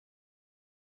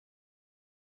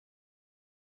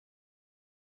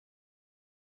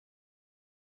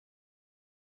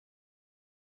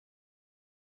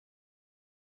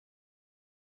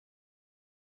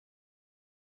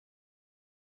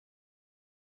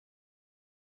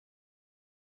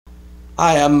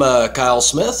Hi, I'm Kyle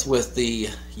Smith with the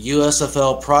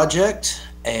USFL Project,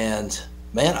 and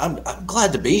man, I'm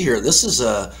glad to be here. This is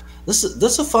a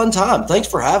fun time. Thanks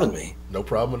for having me. No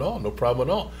problem at all. No problem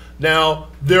at all. Now,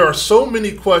 there are so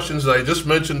many questions that I just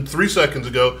mentioned 3 seconds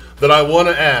ago that I want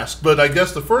to ask, but I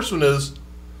guess the first one is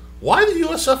why the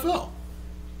USFL?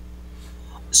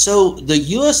 So the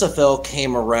USFL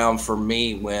came around for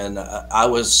me when I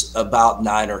was about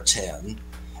 9 or 10,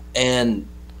 and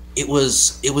it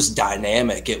was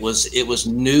dynamic. It was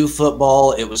new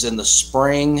football. It was in the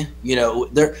spring.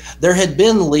 There had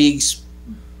been leagues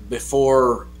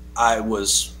before I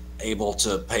was able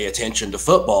to pay attention to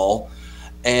football,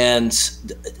 and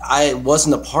I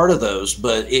wasn't a part of those,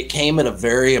 but it came at a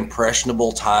very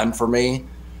impressionable time for me.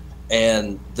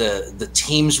 And the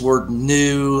teams were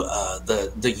new,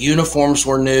 the uniforms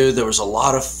were new. There was a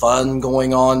lot of fun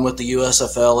going on with the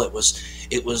USFL.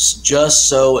 It was just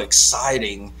so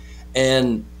exciting.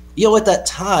 And at that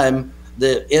time,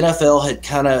 the NFL had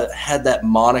kind of had that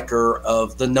moniker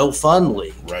of the no fun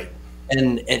league. Right.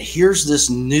 And here's this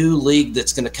new league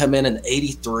that's going to come in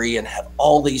 '83 and have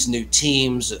all these new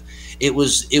teams. It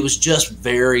was just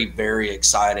very, very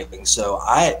exciting. So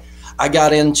I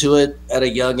got into it at a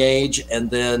young age, and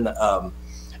then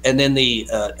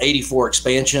the '84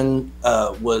 expansion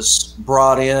was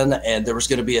brought in, and there was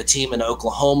going to be a team in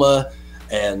Oklahoma.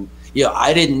 And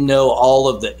I didn't know all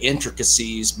of the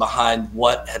intricacies behind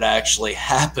what had actually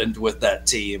happened with that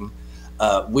team.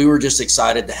 We were just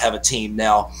excited to have a team.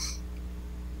 Now,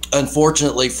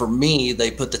 unfortunately for me,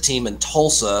 they put the team in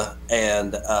Tulsa,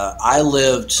 and I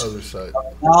lived Other side.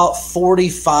 about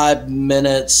 45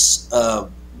 minutes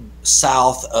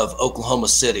south of Oklahoma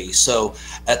City. So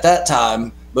at that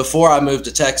time, before I moved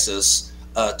to Texas,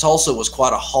 Tulsa was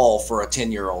quite a haul for a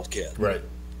 10-year-old kid. Right.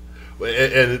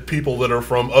 And people that are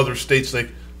from other states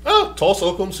think, oh, Tulsa,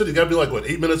 Oklahoma City, got to be like, what,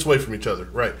 8 minutes away from each other.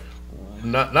 Right.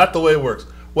 Not the way it works.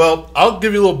 Well, I'll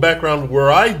give you a little background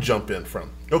where I jump in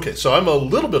from. Okay, so I'm a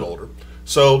little bit older.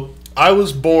 So I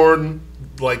was born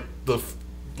like the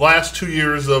last 2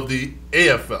 years of the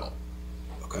AFL.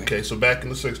 Okay, so back in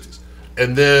the 60s.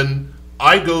 And then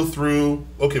I go through,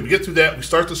 okay, we get through that, we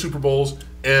start the Super Bowls,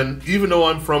 and even though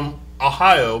I'm from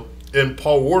Ohio and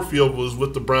Paul Warfield was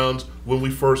with the Browns when we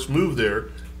first moved there,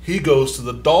 he goes to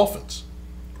the Dolphins,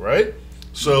 right?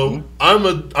 So I'm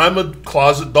a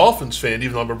closet Dolphins fan,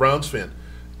 even though I'm a Browns fan.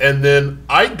 And then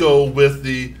I go with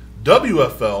the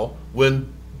WFL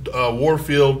when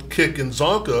Warfield, Kick, and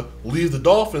Zonka leave the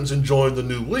Dolphins and join the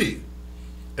new league.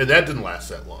 And that didn't last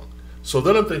that long. So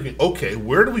then I'm thinking, okay,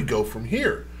 where do we go from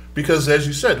here? Because as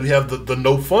you said, we have the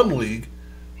no fun league,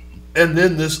 and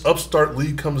then this upstart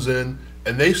league comes in,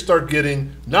 and they start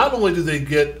getting, not only do they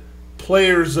get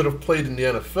players that have played in the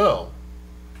NFL,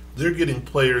 they're getting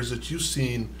players that you've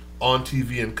seen on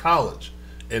TV in college.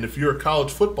 And if you're a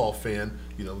college football fan,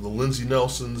 the Lindsey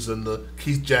Nelsons and the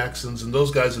Keith Jacksons and those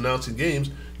guys announcing games,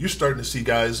 you're starting to see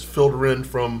guys filter in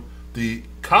from the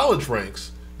college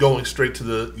ranks going straight to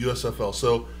the USFL.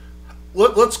 So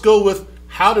let's go with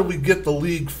how do we get the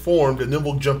league formed, and then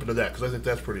we'll jump into that because I think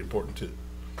that's pretty important too.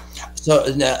 So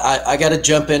now I got to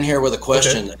jump in here with a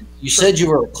question. Okay. You Sure. said you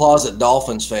were a closet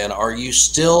Dolphins fan. Are you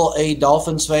still a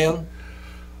Dolphins fan?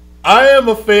 I am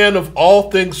a fan of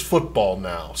all things football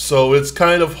now, so it's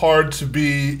kind of hard to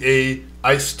be a.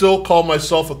 I still call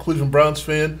myself a Cleveland Browns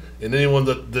fan, and anyone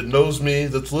that knows me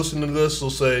that's listening to this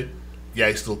will say, yeah,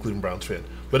 he's still a Cleveland Browns fan.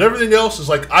 But everything else is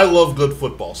like, I love good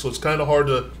football, so it's kind of hard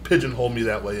to pigeonhole me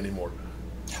that way anymore.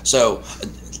 So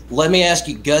let me ask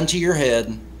you, gun to your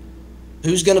head,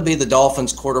 who's going to be the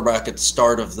Dolphins quarterback at the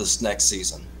start of this next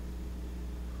season?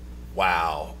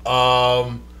 Wow.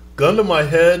 Gun to my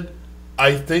head,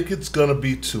 I think it's going to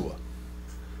be Tua.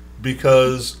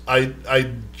 Because I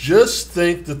just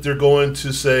think that they're going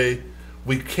to say,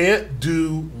 we can't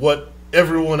do what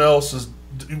everyone else is.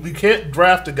 We can't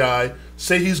draft a guy,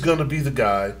 say he's going to be the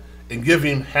guy, and give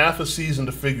him half a season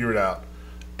to figure it out.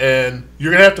 And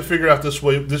you're going to have to figure out this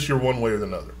year one way or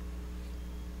another.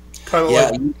 Kind of Yeah,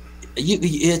 like,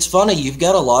 it's funny. You've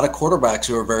got a lot of quarterbacks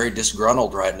who are very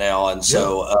disgruntled right now, and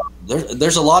so yeah.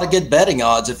 there's a lot of good betting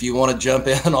odds if you want to jump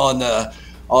in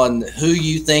on who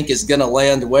you think is going to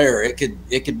land where. It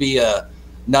could be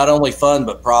not only fun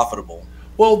but profitable.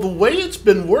 Well, the way it's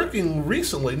been working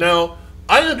recently. Now,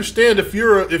 I understand if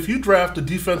you draft a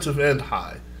defensive end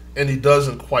high and he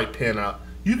doesn't quite pan out,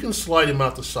 you can slide him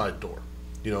out the side door.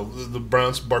 The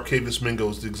Browns, Barcavius Mingo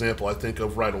is the example I think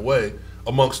of right away,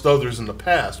 amongst others in the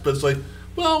past. But it's like,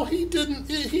 well, he didn't.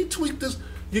 He tweaked this.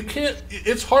 You can't.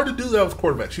 It's hard to do that with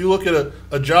quarterbacks. You look at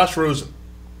a Josh Rosen,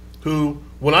 who,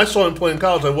 when I saw him play in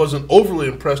college, I wasn't overly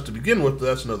impressed to begin with, but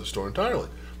that's another story entirely.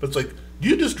 But it's like,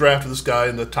 you just drafted this guy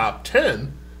in the top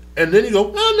 10, and then you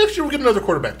go, next year we'll get another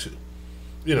quarterback too.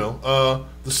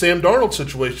 The Sam Darnold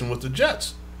situation with the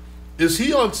Jets. Is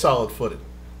he on solid footing?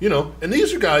 And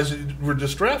these are guys that were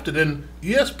just drafted. And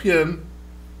ESPN,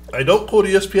 I don't quote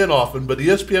ESPN often, but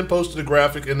ESPN posted a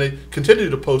graphic, and they continue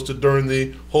to post it during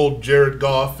the whole Jared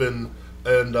Goff and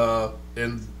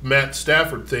Matt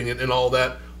Stafford thing and all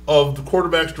that, of the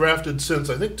quarterbacks drafted since,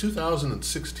 I think,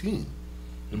 2016.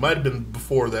 It might have been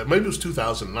before that. Maybe it was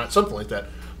 2009, something like that.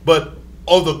 But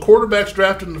of the quarterbacks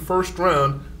drafted in the first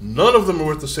round, none of them are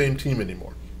with the same team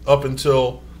anymore up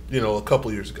until, a couple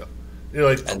of years ago. You're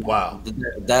like, and wow.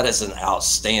 That is an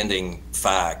outstanding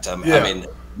fact. I Yeah. mean,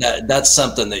 that's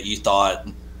something that you thought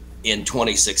in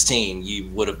 2016 you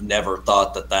would have never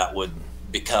thought that would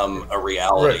become a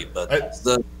reality. Right. But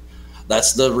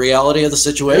that's the reality of the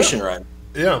situation, right?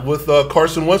 Yeah, with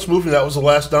Carson Wentz moving, that was the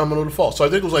last domino to fall. So I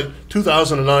think it was like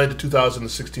 2009 to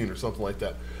 2016 or something like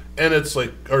that. And it's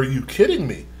like, are you kidding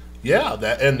me? Yeah,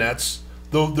 that's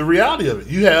the reality of it.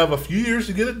 You have a few years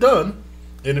to get it done,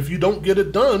 and if you don't get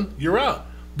it done, you're out.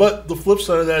 But the flip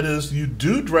side of that is you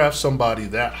do draft somebody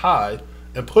that high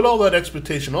and put all that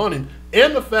expectation on him,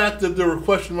 and the fact that there were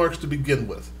question marks to begin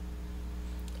with.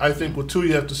 I think with Tua,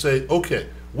 you have to say, okay,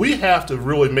 we have to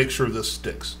really make sure this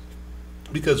sticks,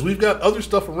 because we've got other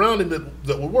stuff around him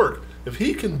that will work. If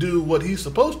he can do what he's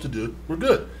supposed to do, we're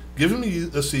good. Give him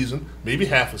a season, maybe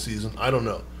half a season, I don't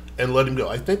know, and let him go.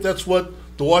 I think that's what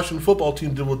the Washington football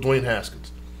team did with Dwayne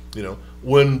Haskins.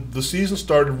 When the season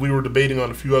started, we were debating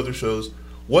on a few other shows,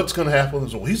 what's going to happen?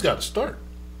 Well, he's got to start.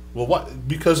 Well, what?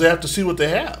 Because they have to see what they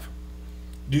have.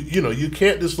 You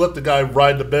can't just let the guy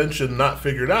ride the bench and not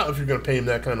figure it out if you're going to pay him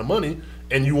that kind of money,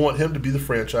 and you want him to be the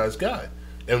franchise guy.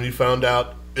 And when you found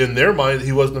out in their mind that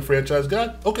he wasn't a franchise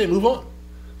guy, okay, move on.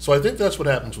 So I think that's what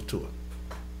happens with Tua.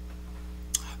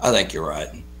 I think you're right.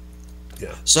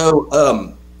 Yeah. So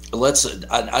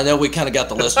I know we kind of got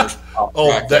the listeners.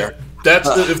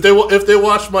 If they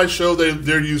watch my show,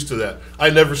 they're used to that. I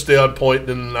never stay on point,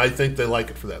 and I think they like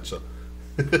it for that. So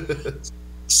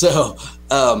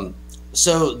the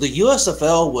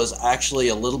USFL was actually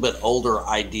a little bit older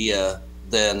idea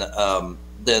than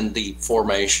the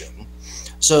formation.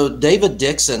 So David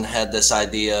Dixon had this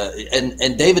idea,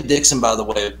 and David Dixon, by the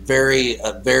way,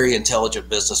 very intelligent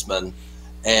businessman,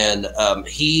 and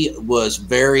he was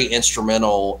very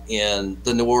instrumental in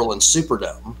the New Orleans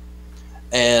Superdome,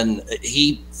 and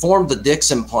he formed the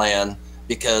Dixon Plan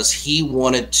because he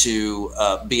wanted to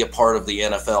be a part of the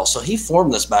NFL. So he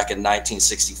formed this back in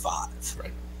 1965,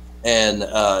 right. And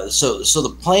so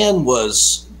the plan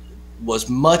was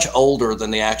much older than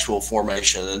the actual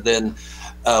formation, and then.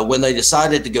 When they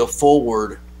decided to go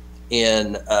forward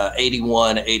in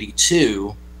 81,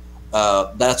 82,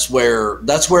 that's where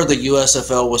the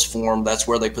USFL was formed. That's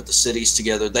where they put the cities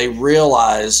together. They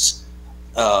realized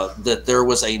that there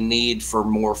was a need for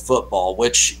more football,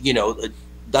 which,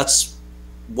 that's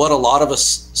what a lot of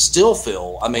us still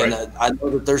feel. I mean, right. I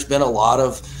know that there's been a lot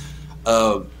of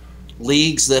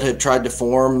leagues that have tried to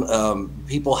form.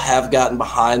 People have gotten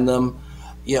behind them.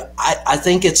 I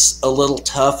think it's a little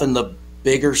tough in the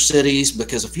bigger cities,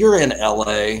 because if you're in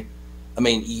LA, I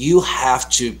mean, you have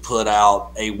to put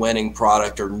out a winning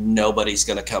product or nobody's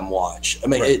going to come watch. I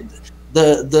mean, right.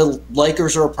 The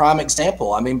Lakers are a prime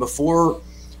example. I mean, before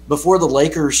the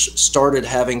Lakers started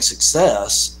having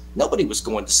success, nobody was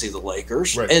going to see the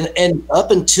Lakers. Right. And up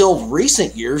until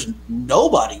recent years,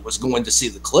 nobody was going to see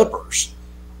the Clippers.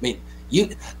 I mean,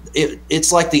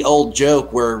 it's like the old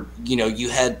joke where, you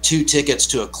had 2 tickets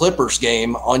to a Clippers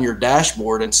game on your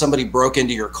dashboard and somebody broke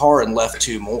into your car and left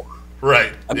 2 more.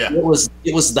 Right. I mean,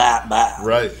 it was that bad.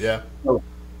 Right. Yeah.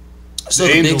 So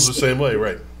the Angels the same way.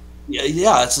 Right.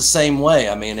 Yeah. It's the same way.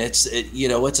 I mean, it's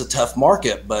a tough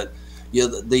market, but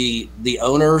the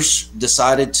owners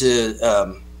decided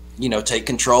to, take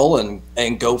control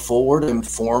and go forward and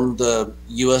form the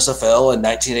USFL in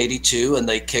 1982, and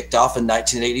they kicked off in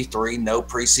 1983, no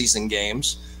preseason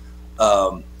games.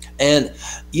 And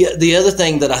the other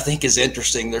thing that I think is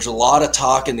interesting, there's a lot of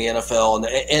talk in the NFL,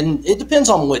 and it depends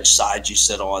on which side you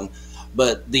sit on,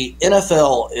 but the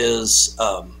NFL is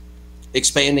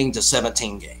expanding to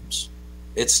 17 games.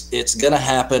 It's going to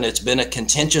happen. It's been a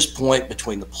contentious point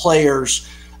between the players,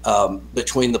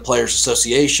 between the Players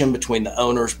Association, between the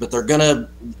owners, but they're gonna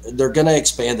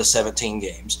expand to 17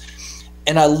 games.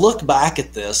 And I look back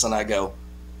at this and I go,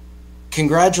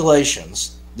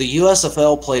 congratulations. The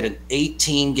USFL played an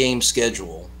 18-game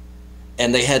schedule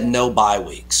and they had no bye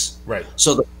weeks. Right.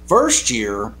 So the first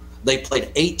year they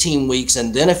played 18 weeks,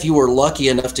 and then if you were lucky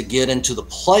enough to get into the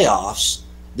playoffs,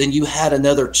 then you had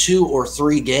another 2 or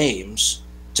 3 games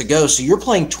to go. So you're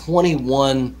playing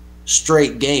 21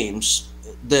 straight games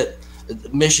that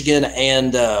Michigan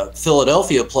and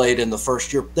Philadelphia played in the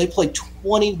first year. They played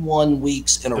 21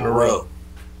 weeks in a row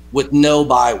with no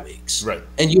bye weeks. Right.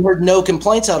 And you heard no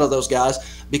complaints out of those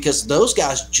guys because those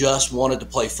guys just wanted to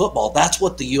play football. That's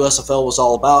what the USFL was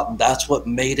all about, and that's what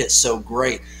made it so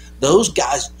great. Those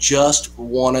guys just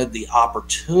wanted the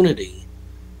opportunity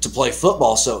to play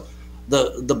football. So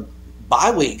the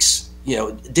bye weeks,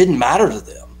 didn't matter to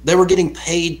them. They were getting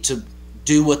paid to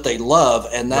do what they love,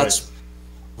 and that's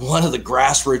one of the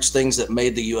grassroots things that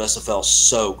made the USFL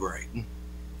so great.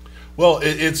 Well,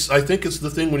 I think it's the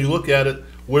thing when you look at it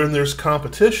when there's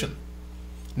competition.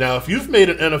 Now, if you've made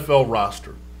an NFL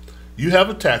roster, you have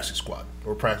a taxi squad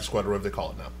or practice squad or whatever they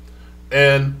call it now.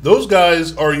 And those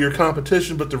guys are your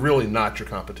competition, but they're really not your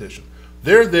competition.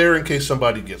 They're there in case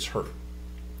somebody gets hurt,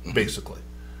 basically.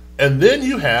 And then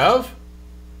you have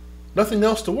nothing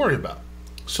else to worry about.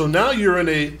 So now you're in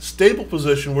a stable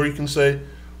position where you can say,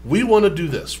 we want to do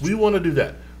this. We want to do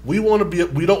that. We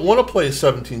don't want to play a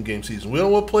 17-game season. We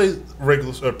don't want to play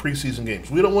regular preseason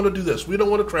games. We don't want to do this. We don't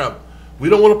want to travel. We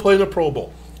don't want to play in the Pro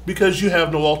Bowl because you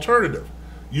have no alternative.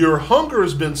 Your hunger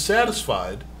has been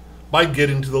satisfied by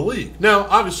getting to the league. Now,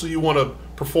 obviously, you want to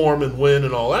perform and win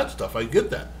and all that stuff. I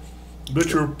get that. But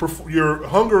your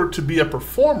hunger to be a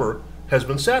performer has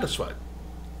been satisfied.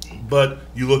 But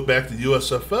you look back to the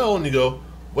USFL and you go,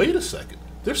 wait a second.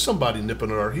 There's somebody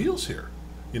nipping at our heels here.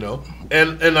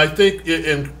 And I think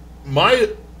in my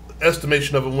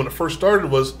estimation of it when it first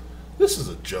started was, this is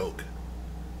a joke.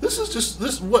 This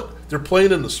is what they're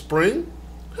playing in the spring.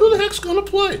 Who the heck's going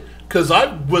to play? Because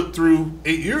I went through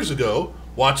 8 years ago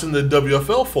watching the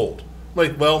WFL fold.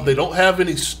 Like, well, they don't have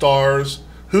any stars.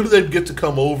 Who do they get to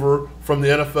come over from the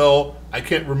NFL? I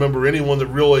can't remember anyone that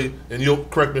really, and you'll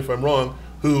correct me if I'm wrong,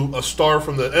 who a star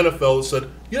from the NFL said,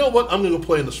 you know what, I'm going to go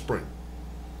play in the spring.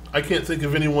 I can't think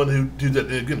of anyone who did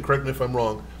that. Again, correct me if I'm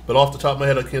wrong, but off the top of my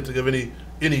head, I can't think of any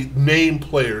name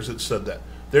players that said that.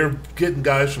 They're getting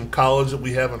guys from college that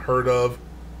we haven't heard of,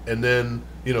 and then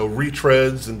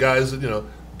retreads and guys that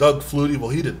Doug Flutie. Well,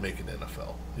 he didn't make an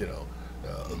NFL.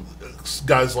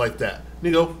 Guys like that. And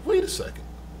you go, wait a second,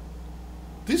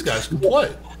 these guys can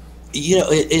play.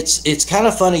 It's kind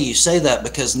of funny you say that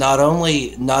because not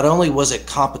only was it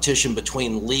competition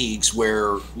between leagues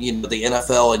where the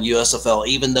NFL and USFL,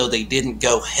 even though they didn't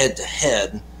go head to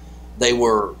head, they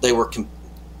were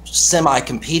semi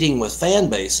competing with fan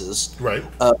bases, right?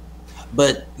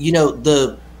 But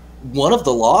one of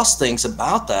the lost things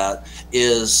about that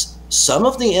is some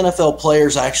of the NFL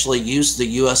players actually use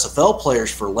the USFL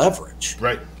players for leverage,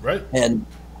 right? And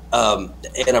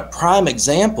a prime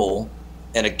example.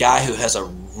 And a guy who has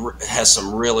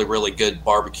some really, really good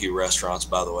barbecue restaurants,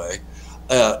 by the way,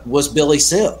 was Billy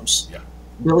Sims. Yeah.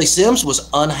 Billy Sims was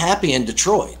unhappy in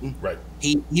Detroit. Right.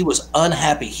 He was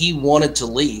unhappy. He wanted to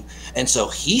leave. And so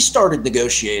he started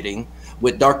negotiating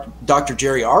with Dr.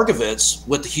 Jerry Argovitz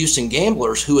with the Houston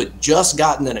Gamblers, who had just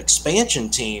gotten an expansion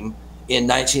team in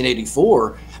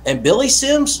 1984. And Billy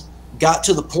Sims got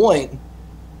to the point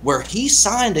where he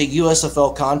signed a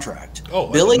USFL contract.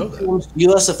 Billy Sims'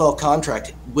 USFL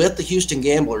contract with the Houston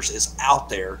Gamblers is out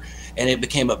there, and it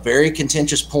became a very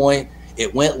contentious point.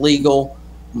 It went legal.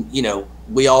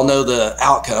 We all know the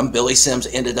outcome. Billy Sims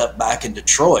ended up back in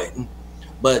Detroit.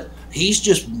 But he's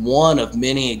just one of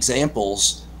many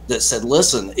examples that said,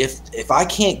 listen, if I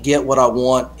can't get what I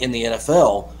want in the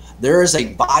NFL, there is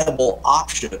a viable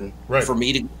option for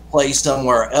me to play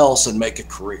somewhere else and make a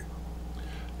career.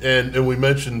 And we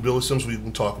mentioned Billy Sims. We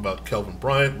can talk about Kelvin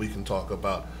Bryant. We can talk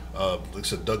about, like I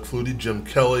said, Doug Flutie, Jim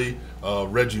Kelly,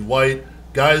 Reggie White,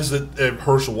 guys that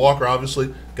Herschel Walker,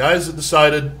 obviously, guys that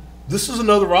decided this is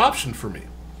another option for me.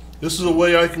 This is a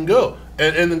way I can go.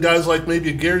 And then guys like maybe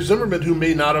a Gary Zimmerman who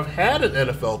may not have had an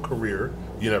NFL career,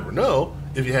 you never know,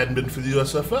 if he hadn't been for the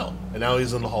USFL. And now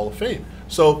he's in the Hall of Fame.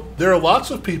 So there are lots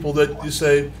of people that you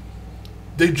say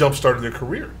they jump-started their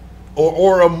career.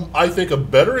 Or I think a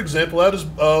better example of that is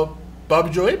Bobby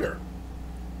Joe Hebert.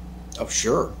 Oh,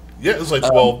 sure. Yeah, it's like,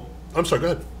 I'm sorry,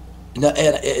 go ahead. No,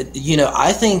 and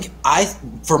I think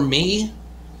for me,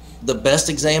 the best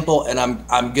example, and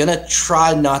I'm gonna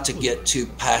try not to get too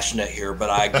passionate here, but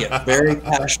I get very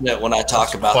passionate when I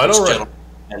talk about this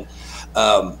gentleman.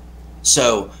 And,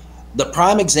 so the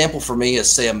prime example for me is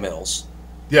Sam Mills.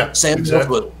 Yeah,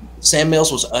 Sam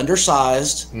Mills was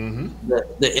undersized. Mm-hmm.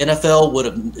 The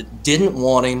NFL didn't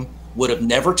want him, would have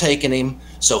never taken him.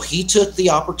 So he took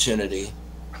the opportunity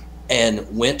and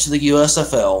went to the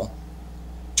USFL,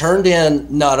 turned in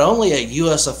not only a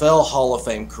USFL Hall of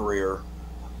Fame career,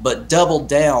 but doubled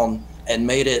down and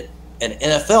made it an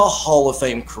NFL Hall of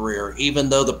Fame career, even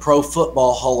though the Pro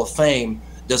Football Hall of Fame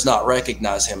does not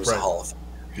recognize him as a Hall of Famer.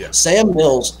 Yeah. Sam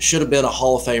Mills should have been a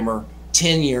Hall of Famer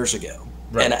 10 years ago.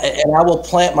 Right. And I will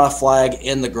plant my flag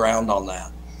in the ground on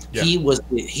that. Yeah. He was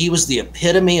the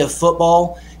epitome of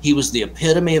football. He was the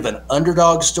epitome of an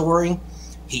underdog story.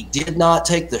 He did not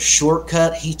take the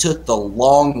shortcut. He took the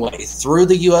long way through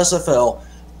the USFL,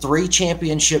 3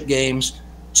 championship games,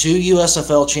 2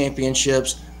 USFL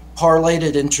championships, parlayed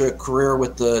it into a career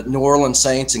with the New Orleans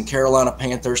Saints and Carolina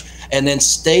Panthers, and then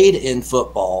stayed in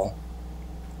football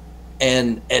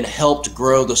and helped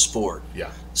grow the sport.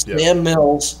 Yeah. Sam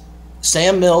Mills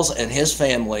and his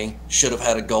family should have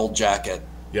had a gold jacket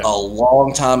a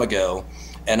long time ago.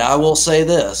 And I will say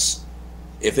this,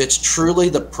 if it's truly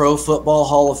the Pro Football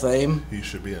Hall of Fame, he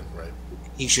should be in, right?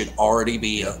 He should already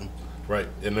be in. Right.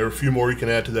 And there are a few more you can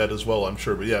add to that as well, I'm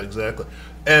sure. But yeah, exactly.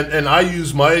 And I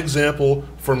use my example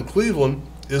from Cleveland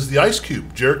is the Ice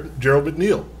Cube, Gerald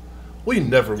McNeil. We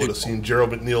never would have seen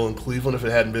Gerald McNeil in Cleveland if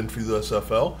it hadn't been for the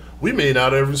USFL. We may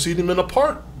not have ever seen him in a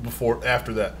park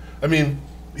after that. I mean,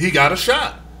 he got a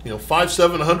shot. 5'7",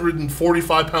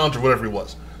 145 pounds or whatever he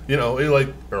was. Or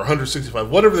 165,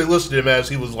 whatever they listed him as,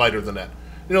 he was lighter than that.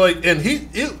 And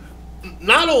it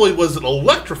not only was it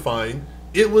electrifying,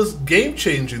 it was game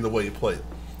changing the way he played.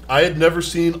 I had never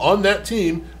seen on that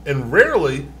team, and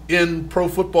rarely in pro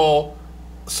football,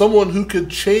 someone who could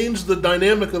change the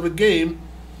dynamic of a game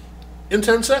in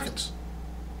 10 seconds.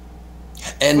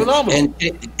 Phenomenal.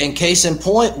 And case in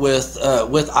point with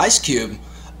Ice Cube,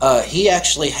 he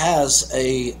actually has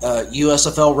a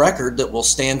USFL record that will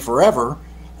stand forever.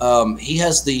 He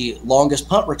has the longest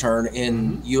punt return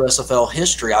in USFL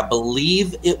history. I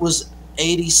believe it was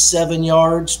 87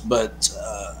 yards, but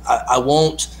I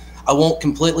won't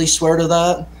completely swear to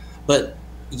that. But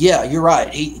yeah, you're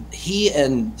right. He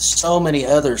and so many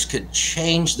others could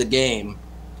change the game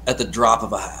at the drop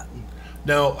of a hat.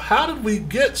 Now, how did we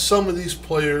get some of these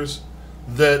players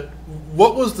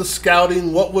what was the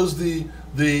scouting? What was the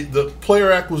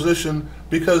player acquisition?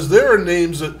 Because there are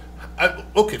names that,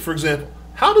 for example,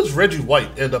 how does Reggie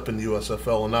White end up in the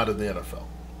USFL and not in the NFL?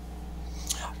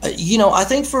 I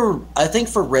think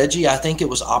for Reggie, I think it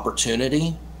was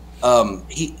opportunity.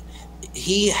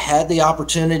 He had the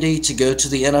opportunity to go to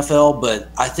the NFL, but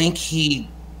I think he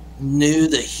knew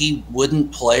that he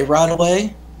wouldn't play right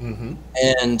away. Mm-hmm.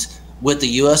 And with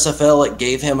the USFL, it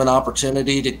gave him an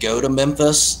opportunity to go to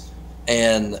Memphis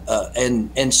and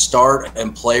start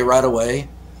and play right away.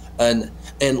 And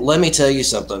let me tell you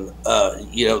something.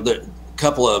 The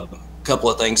couple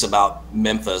of things about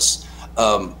Memphis.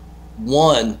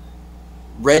 One,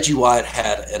 Reggie White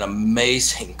had an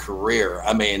amazing career.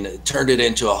 I mean, it turned it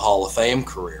into a Hall of Fame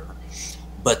career.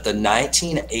 But the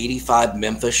 1985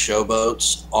 Memphis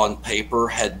Showboats on paper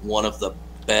had one of the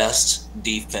best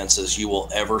defenses you will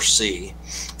ever see.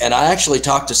 And I actually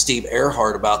talked to Steve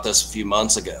Earhart about this a few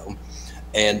months ago.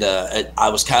 And it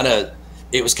was kind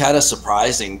of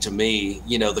surprising to me,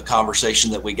 the conversation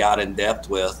that we got in depth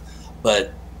with.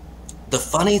 But the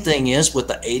funny thing is, with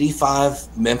the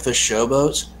 85 Memphis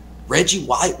Showboats, Reggie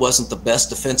White wasn't the best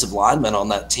defensive lineman on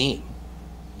that team.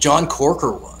 John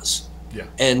Corker was. Yeah.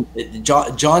 And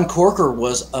John Corker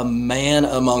was a man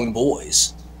among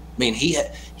boys. I mean,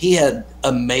 he had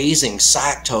amazing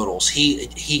sack totals.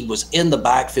 He was in the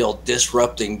backfield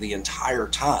disrupting the entire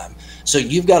time. So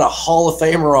you've got a Hall of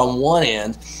Famer on one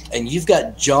end, and you've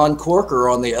got John Corker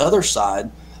on the other side,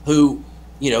 who,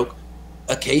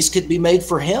 a case could be made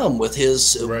for him with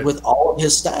with all of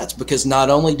his stats, because not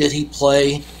only did he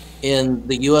play in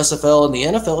the USFL and the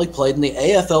NFL, he played in the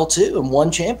AFL too and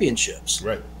won championships.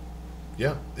 Right.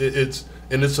 Yeah. It's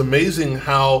amazing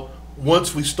how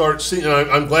once we start seeing, and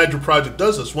I'm glad your project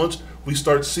does this, once we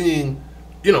start seeing,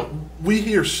 we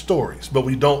hear stories, but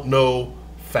we don't know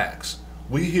facts.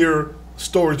 We hear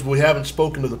stories, but we haven't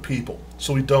spoken to the people,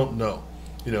 so we don't know.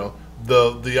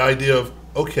 The idea of,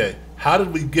 okay, how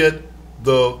did we get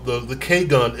the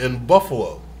K-gun in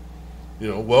Buffalo?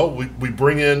 We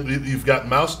bring in, you've got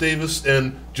Mouse Davis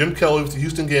and Jim Kelly with the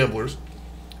Houston Gamblers,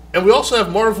 and we also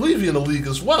have Marv Levy in the league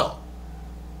as well.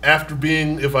 After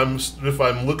being, if I'm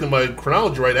looking at my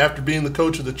chronology right, after being the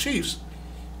coach of the Chiefs,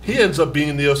 he ends up being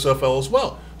in the USFL as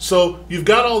well. So you've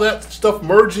got all that stuff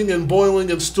merging and boiling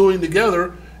and stewing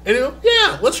together, and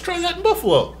yeah, let's try that in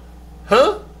Buffalo.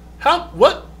 Huh? How?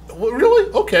 What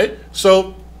really? Okay.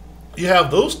 So you have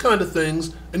those kind of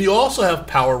things, and you also have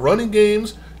power running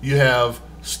games. You have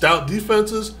stout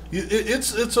defenses.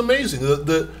 It's amazing.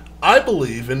 I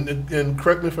believe, and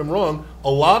correct me if I'm wrong,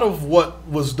 a lot of what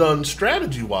was done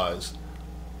strategy-wise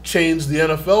changed the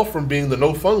NFL from being the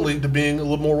no-fun league to being a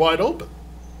little more wide open.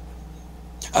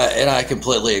 And I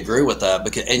completely agree with that.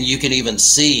 Because, and you can even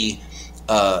see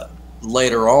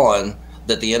later on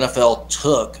that the NFL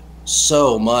took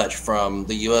so much from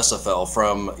the USFL,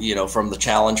 from the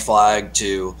challenge flag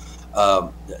to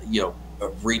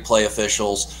replay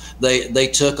officials. They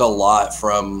took a lot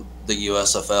from the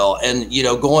USFL. And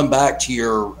going back to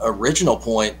your original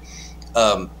point,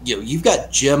 you've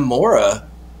got Jim Mora,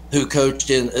 who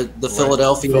coached in the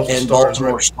Philadelphia and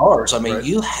Baltimore Stars. I mean,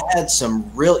 you had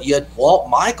you had Walt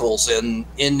Michaels in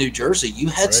New Jersey. You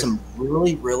had some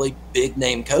really, really big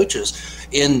name coaches.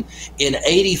 In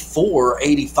 84,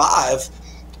 85,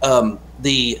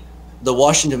 the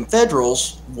Washington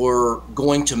Federals were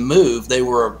going to move. They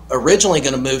were originally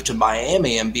going to move to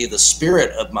Miami and be the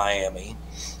Spirit of Miami.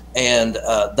 And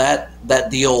that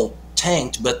deal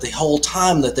tanked, but the whole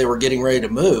time that they were getting ready to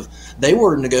move, they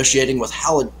were negotiating with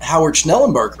Howard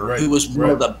Schnellenberger, who was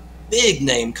one of the big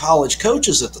name college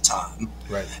coaches at the time.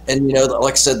 Right. And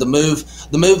like I said, the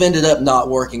move ended up not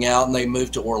working out, and they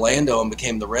moved to Orlando and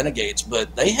became the Renegades.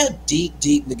 But they had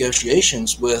deep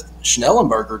negotiations with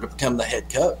Schnellenberger to become the head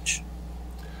coach.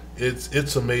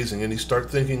 It's amazing, and you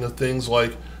start thinking of things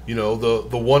like the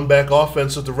one back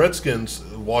offense of the Redskins,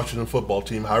 Washington football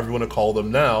team, however you want to call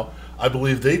them now. I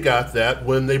believe they got that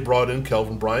when they brought in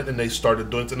Kelvin Bryant and they started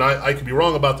doing it. And I could be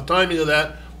wrong about the timing of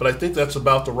that, but I think that's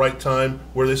about the right time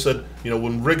where they said,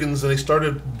 when Riggins, and they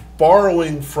started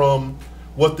borrowing from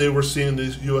what they were seeing in the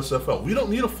USFL. We don't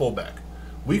need a fullback.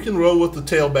 We can roll with the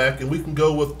tailback, and we can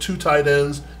go with two tight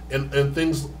ends and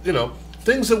things,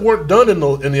 things that weren't done in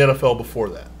the NFL before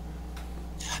that.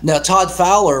 Now, Todd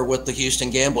Fowler with the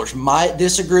Houston Gamblers might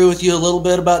disagree with you a little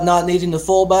bit about not needing the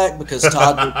fullback, because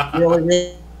Todd was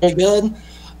really good.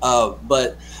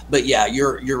 But yeah,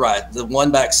 you're right. The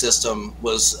one back system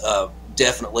was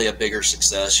definitely a bigger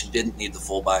success. You didn't need the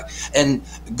fullback. And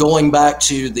going back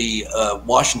to the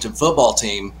Washington football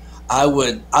team, I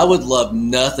would love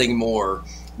nothing more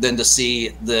than to see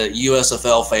the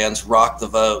USFL fans rock the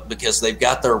vote, because they've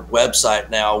got their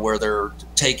website now where they're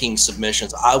taking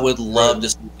submissions. I would love to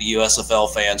see the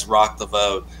USFL fans rock the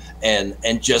vote and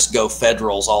just go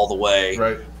Federals all the way.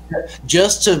 Right.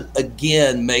 Just to,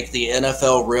 again, make the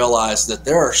NFL realize that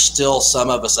there are still some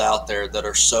of us out there that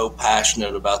are so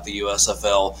passionate about the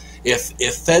USFL.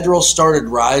 If Federals started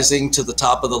rising to the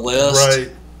top of the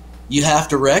list, you have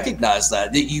to recognize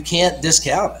that. You can't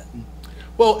discount it.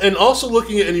 Well, and also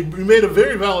looking at, and you made a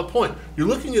very valid point, you're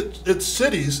looking at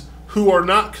cities who are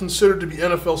not considered to be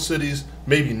NFL cities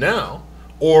maybe now,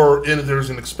 or there's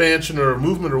an expansion or a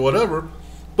movement or whatever,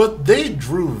 but they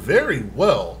drew very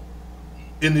well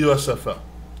in the USFL.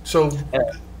 So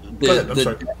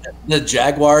the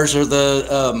Jaguars are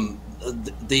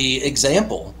the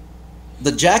example.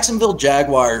 The Jacksonville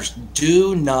Jaguars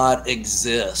do not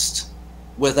exist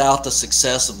without the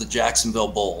success of the Jacksonville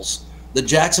Bulls. The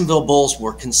Jacksonville Bulls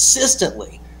were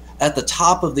consistently at the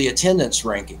top of the attendance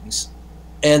rankings,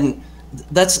 and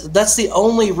that's the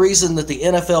only reason that the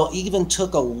NFL even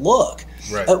took a look.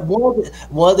 Right.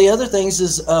 One of the other things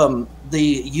is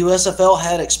the USFL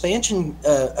had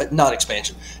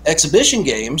exhibition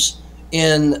games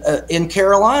in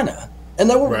Carolina, and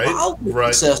they were wildly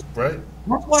successful. Right.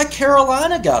 That's why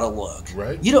Carolina got a look.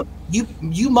 Right.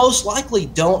 You most likely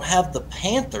don't have the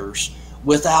Panthers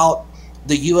without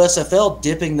the USFL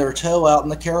dipping their toe out in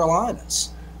the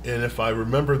Carolinas. And if I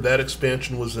remember, that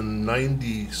expansion was in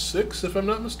 96, if I'm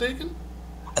not mistaken?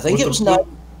 I think it was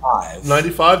 95.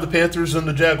 95, the Panthers and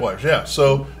the Jaguars, yeah.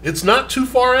 So it's not too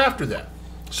far after that.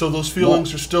 So those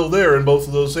feelings are still there in both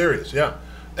of those areas, yeah.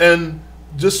 And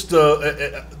just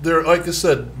there, like I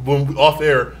said, when off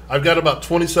air, I've got about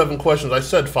 27 questions. I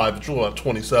said 5, it's really about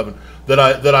 27 that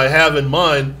I have in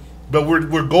mind. But we're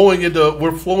flowing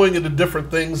into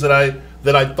different things that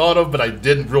I thought of, but I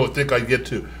didn't really think I'd get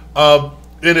to.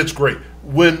 And it's great.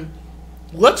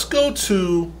 Let's go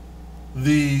to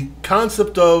the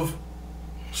concept of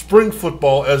spring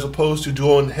football as opposed to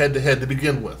going head-to-head to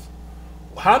begin with.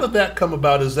 How did that come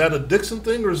about? Is that a Dixon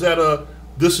thing, or is that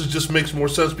this just makes more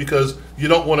sense because you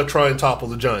don't want to try and topple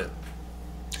the giant?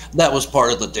 That was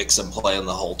part of the Dixon plan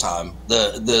the whole time.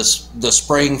 The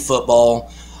spring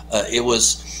football, it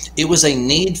was a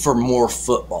need for more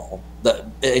football.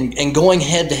 And going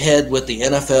head-to-head with the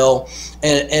NFL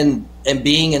and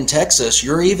being in Texas,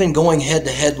 you're even going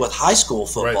head-to-head with high school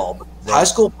football. Right. High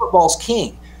school football's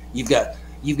king. You've got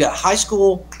high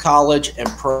school, college, and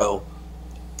pro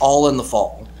all in the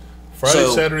fall. Friday,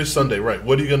 Saturday, Sunday, right.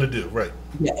 What are you going to do? Right.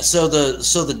 Yeah, so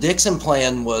the Dixon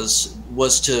plan was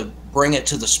to bring it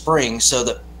to the spring so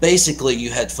that basically you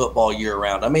had football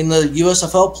year-round. I mean, the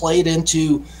USFL played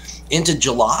into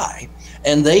July,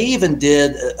 and they even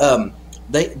did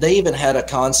They even had a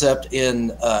concept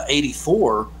in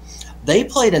 '84. They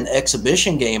played an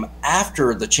exhibition game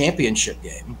after the championship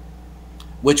game,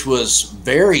 which was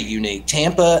very unique.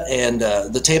 Tampa and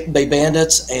the Tampa Bay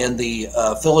Bandits and the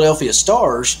Philadelphia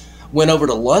Stars went over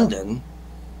to London.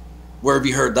 Where have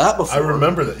you heard that before? I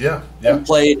remember that. Yeah. And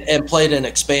played an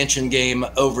expansion game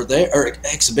over there, or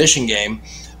exhibition game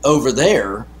over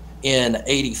there in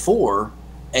 '84,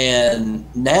 and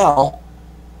now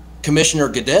Commissioner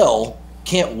Goodell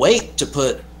can't wait to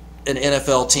put an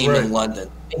NFL team in London.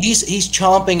 He's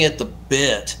chomping at the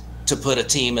bit to put a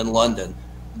team in London.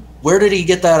 Where did he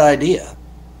get that idea?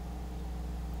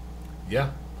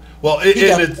 Yeah. Well, he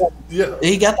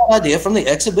got that idea from the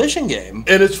exhibition game.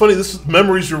 And it's funny, this is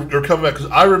memories are coming back,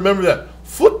 because I remember that.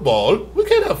 Football? We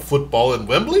can't have football in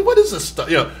Wembley. What is this stuff?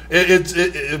 You know,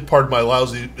 pardon my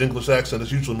lousy English accent,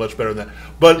 it's usually much better than that.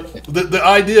 But the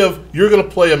idea of you're going to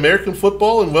play American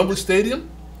football in Wembley Stadium,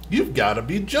 you've got to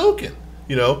be joking.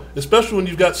 You know, especially when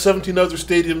you've got 17 other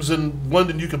stadiums in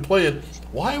London you can play in.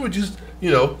 Why would you,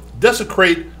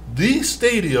 desecrate the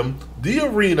stadium, the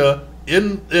arena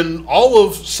in all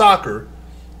of soccer,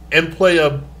 and play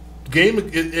a game?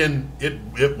 And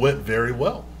it went very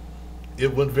well.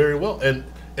 It went very well. And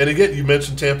again, you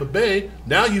mentioned Tampa Bay.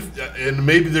 Now and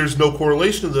maybe there's no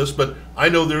correlation to this, but I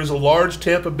know there's a large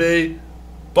Tampa Bay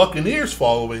Buccaneers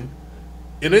following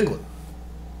in England.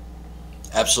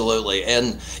 Absolutely.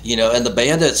 And the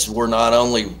Bandits were not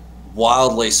only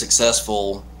wildly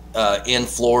successful in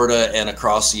Florida and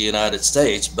across the United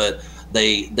States, but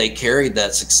they carried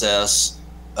that success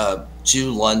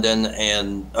to London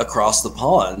and across the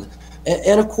pond.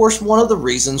 And of course, one of the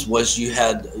reasons was you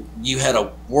had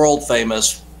a world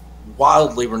famous,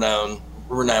 wildly renowned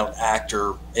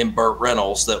actor in Burt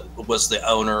Reynolds that was the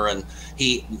owner, and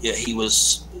he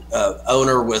was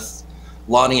owner with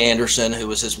Lonnie Anderson, who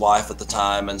was his wife at the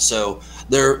time, and so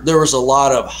there was a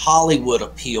lot of Hollywood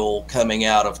appeal coming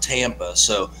out of Tampa.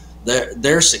 So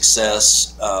their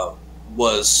success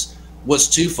was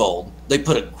twofold. They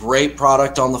put a great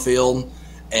product on the field,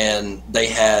 and they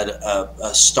had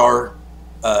a star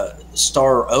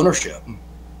ownership.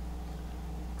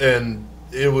 And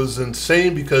it was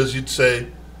insane, because you'd say,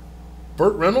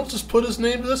 Burt Reynolds has put his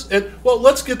name to this? And, well,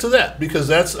 let's get to that,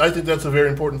 because I think that's a very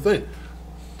important thing.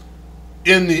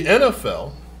 In the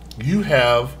NFL, you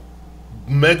have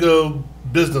mega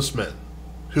businessmen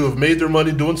who have made their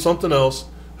money doing something else,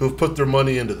 who have put their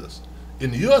money into this.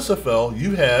 In the USFL,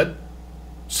 you had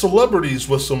celebrities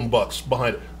with some bucks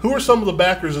behind it. Who are some of the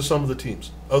backers of some of the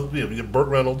teams? You have Burt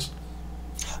Reynolds.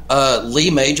 Lee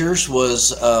Majors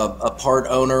was a part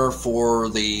owner for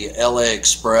the LA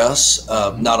Express.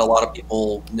 Not a lot of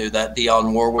people knew that.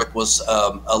 Dionne Warwick was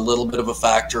a little bit of a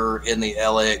factor in the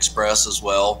LA Express as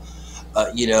well.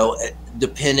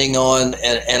 Depending on,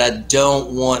 and I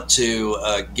don't want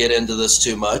to get into this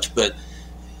too much, but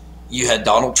you had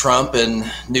Donald Trump in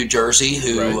New Jersey,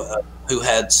 who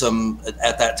had some,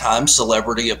 at that time,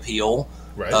 celebrity appeal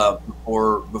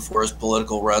before his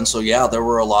political run. So yeah, there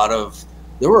were a lot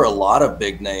of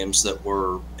big names that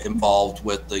were involved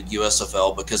with the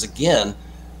USFL, because again,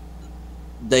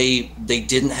 they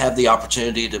didn't have the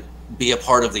opportunity to be a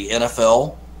part of the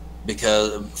NFL,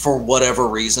 because for whatever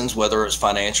reasons, whether it's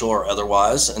financial or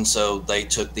otherwise, and so they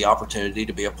took the opportunity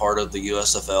to be a part of the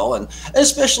USFL, and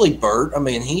especially Burt. I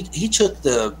mean, he took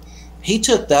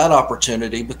that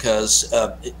opportunity because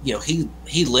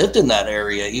he lived in that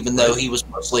area, even though he was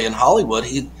mostly in Hollywood.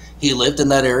 He lived in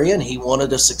that area, and he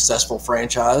wanted a successful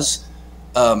franchise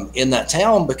in that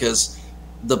town, because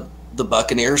the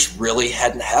Buccaneers really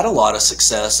hadn't had a lot of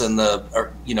success in the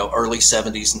early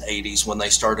 70s and 80s when they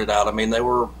started out. I mean, they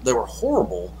were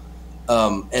horrible,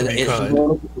 and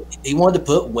he wanted to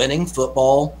put winning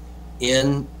football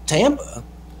in Tampa.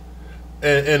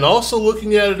 And also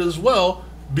looking at it as well,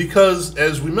 because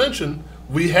as we mentioned,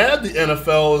 we had the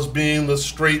NFL as being the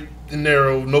straight and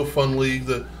narrow, no fun league,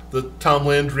 the Tom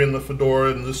Landry and the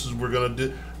fedora, and this is what we're going to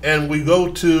do. And we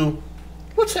go to,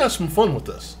 let's have some fun with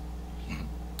this.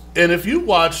 And if you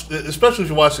watch, especially if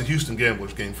you watch the Houston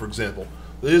Gamblers game, for example,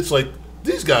 it's like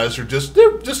these guys they're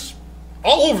just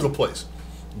all over the place.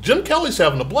 Jim Kelly's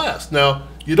having a blast. Now,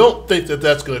 you don't think that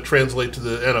that's going to translate to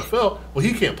the NFL. Well,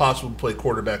 he can't possibly play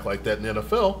quarterback like that in the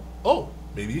NFL. Oh,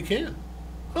 maybe he can.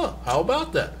 Huh, how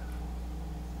about that?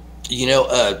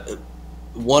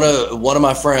 One of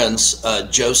my friends,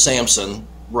 Joe Sampson,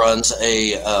 runs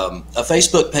a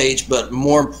Facebook page, but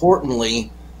more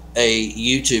importantly, a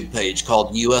YouTube page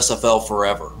called USFL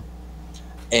Forever.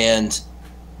 And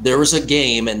there was a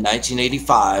game in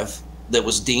 1985 that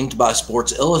was deemed by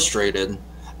Sports Illustrated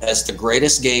as the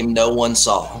greatest game no one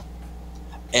saw.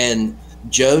 And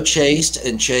Joe chased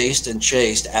and chased and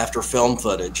chased after film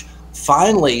footage,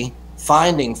 finally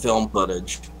finding film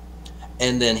footage.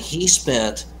 And then he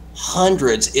spent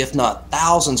hundreds, if not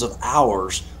thousands of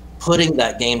hours putting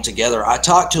that game together. I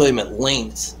talked to him at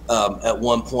length at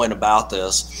one point about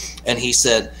this, and he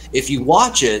said, if you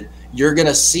watch it, you're going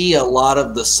to see a lot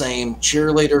of the same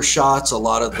cheerleader shots, a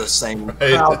lot of the same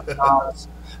crowd shots,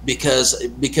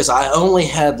 because I only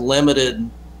had limited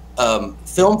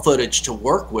film footage to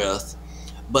work with.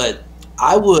 But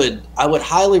I would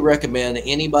highly recommend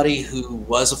anybody who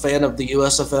was a fan of the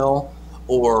USFL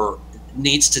or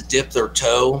needs to dip their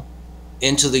toe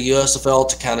into the USFL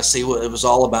to kind of see what it was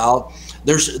all about.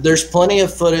 There's plenty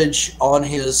of footage on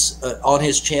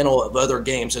his channel of other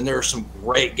games, and there are some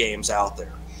great games out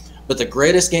there. But the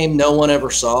greatest game no one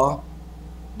ever saw,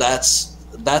 that's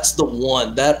the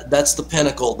one, that's the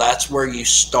pinnacle. That's where you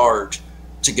start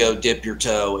to go dip your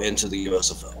toe into the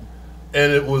USFL.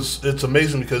 And it's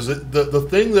amazing because the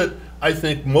thing that I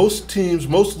think most teams,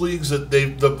 most leagues, that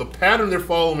the pattern they're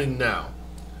following now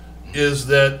is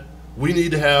that we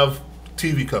need to have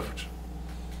TV coverage.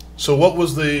 So what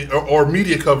was or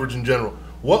media coverage in general?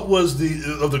 What was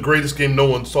of the greatest game no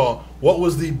one saw? What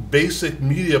was the basic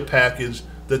media package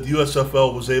that the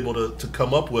USFL was able to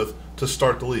come up with to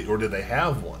start the league, or did they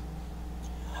have one?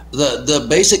 The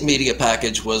basic media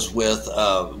package was with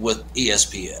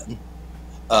ESPN.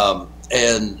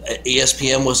 And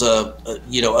ESPN was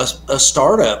a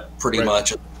startup pretty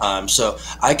much at the time. So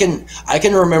I can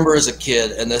remember as a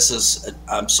kid, and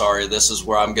I'm sorry, this is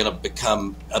where I'm going to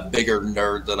become a bigger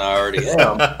nerd than I already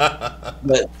am.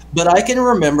 but I can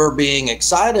remember being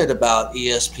excited about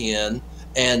ESPN,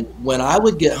 and when I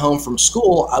would get home from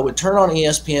school, I would turn on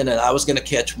ESPN, and I was going to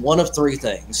catch one of three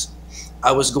things.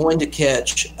 I was going to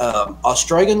catch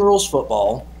Australian rules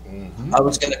football. I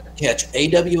was going to catch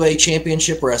AWA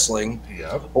Championship Wrestling,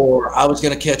 or I was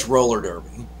going to catch roller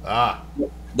derby.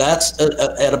 That's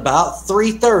at about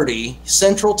 3:30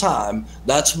 Central Time.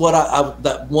 That's what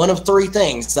that one of three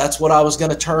things. That's what I was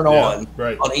going to turn on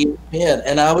ESPN,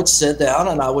 and I would sit down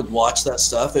and I would watch that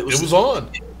stuff. It was on.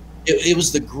 It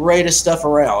was the greatest stuff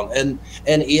around, and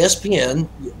ESPN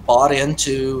bought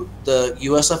into the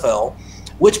USFL,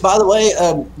 which, by the way,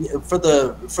 for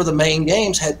the main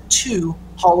games had two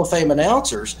Hall of Fame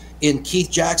announcers in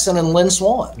Keith Jackson and Lynn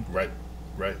Swan. Right.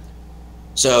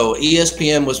 So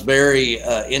ESPN was very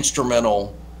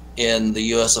instrumental in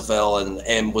the USFL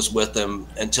and was with them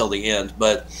until the end.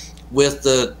 But with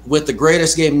the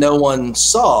greatest game no one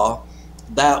saw,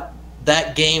 that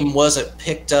game wasn't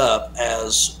picked up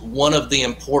as one of the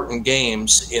important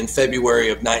games in February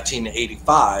of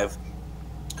 1985.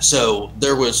 So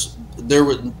there was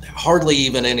hardly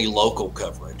even any local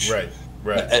coverage. Right.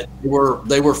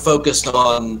 They were focused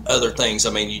on other things.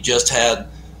 I mean, you just had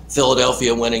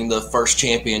Philadelphia winning the first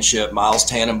championship, Miles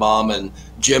Tannenbaum and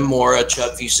Jim Mora,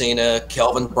 Chuck Fusina,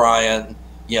 Kelvin Bryant,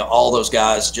 all those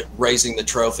guys raising the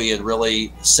trophy and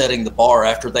really setting the bar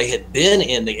after they had been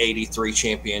in the '83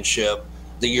 championship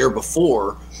the year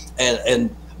before.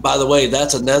 And by the way,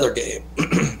 that's another game.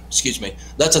 Excuse me.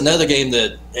 That's another game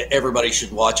that everybody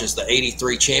should watch, is the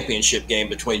 '83 championship game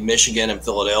between Michigan and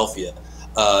Philadelphia.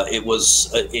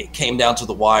 It came down to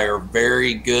the wire.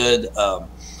 Very good.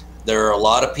 There are a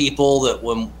lot of people that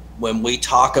when we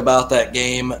talk about that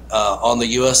game on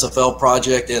the USFL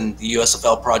Project and the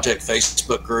USFL Project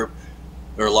Facebook group,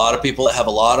 there are a lot of people that have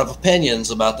a lot of opinions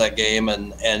about that game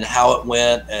and how it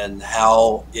went and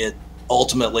how it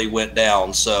ultimately went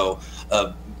down. So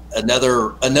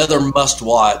another must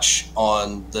watch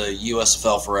on the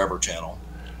USFL Forever channel.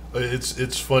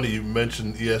 It's funny you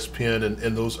mentioned ESPN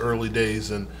and those early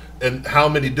days and how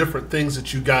many different things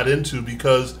that you got into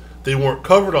because they weren't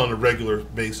covered on a regular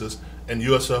basis, and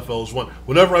USFL is one.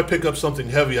 Whenever I pick up something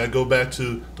heavy, I go back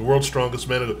to the World's Strongest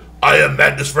Man and go, I am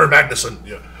Magnus Ver Magnusson.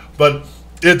 Yeah. But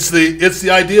it's the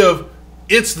idea of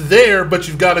it's there, but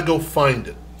you've got to go find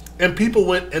it. And people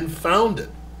went and found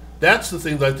it. That's the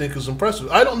thing that I think is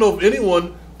impressive. I don't know of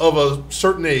anyone of a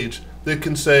certain age that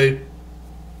can say,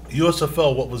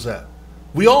 USFL, what was that?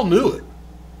 We all knew it.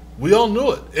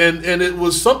 And it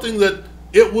was something that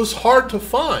it was hard to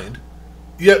find,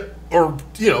 yet,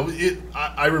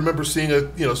 I remember seeing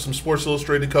some Sports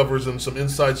Illustrated covers and some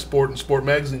Inside Sport and Sport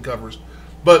Magazine covers,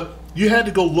 but you had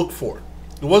to go look for it.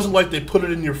 It wasn't like they put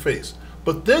it in your face.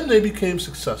 But then they became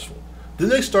successful. Then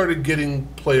they started getting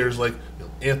players like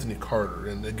Anthony Carter,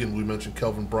 and again we mentioned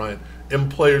Kelvin Bryant,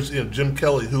 and players, Jim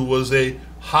Kelly, who was a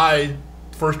high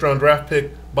first-round draft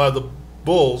pick by the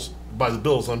Bills,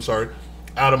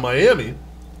 out of Miami,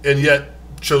 and yet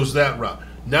chose that route.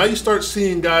 Now you start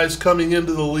seeing guys coming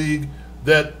into the league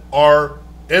that are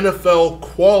NFL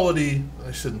quality,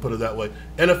 I shouldn't put it that way,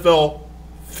 NFL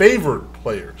favored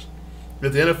players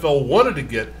that the NFL wanted to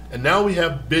get, and now we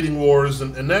have bidding wars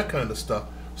and that kind of stuff.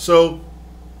 So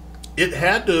it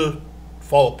had to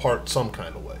fall apart some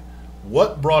kind of way.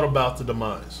 What brought about the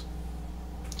demise?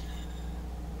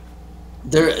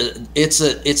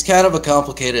 It's kind of a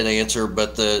complicated answer,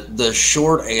 but the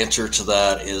short answer to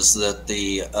that is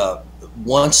that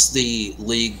once the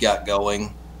league got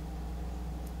going,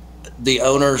 the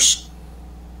owners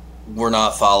were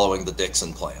not following the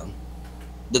Dixon plan.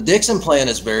 The Dixon plan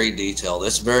is very detailed.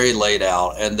 It's very laid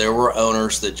out, and there were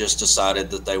owners that just decided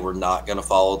that they were not going to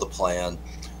follow the plan.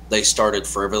 They started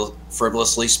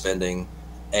frivolously spending,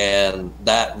 and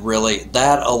that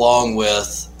along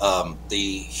with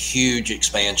the huge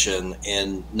expansion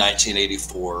in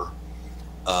 1984,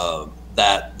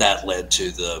 that led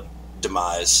to the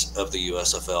demise of the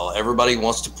USFL. Everybody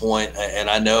wants to point, and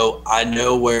I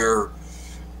know where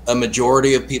a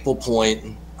majority of people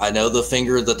point. I know the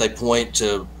finger that they point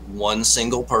to one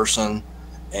single person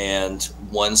and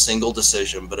one single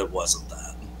decision, but it wasn't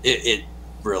that. It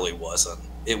really wasn't.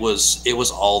 It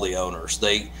was all the owners.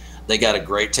 They got a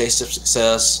great taste of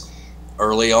success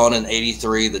early on in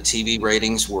 '83. The TV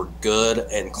ratings were good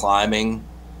and climbing,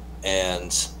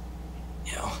 and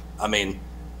I mean,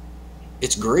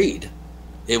 it's greed.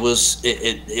 It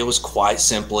was quite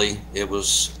simply it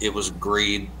was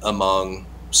greed among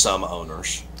some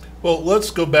owners. Well, let's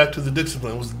go back to the Dixon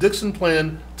plan. Was the Dixon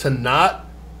plan to not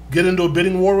get into a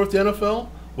bidding war with the NFL?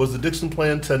 Was the Dixon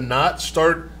plan to not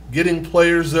start getting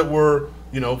players that were,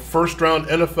 first-round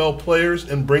NFL players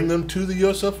and bring them to the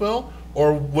USFL?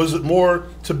 Or was it more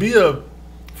to be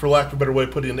for lack of a better way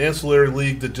of putting it, an ancillary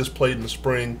league that just played in the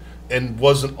spring and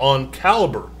wasn't on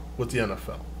caliber with the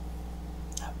NFL?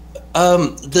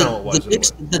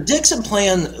 The Dixon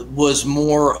plan was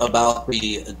more about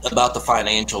the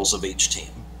financials of each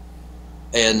team.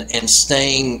 And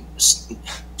staying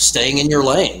in your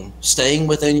lane, staying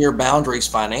within your boundaries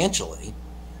financially,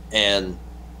 and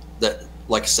that,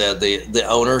 like I said, the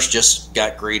owners just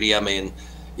got greedy. I mean,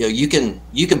 you can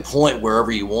point wherever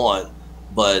you want,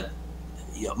 but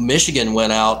Michigan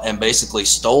went out and basically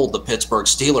stole the Pittsburgh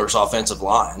Steelers offensive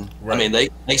line. Right. I mean,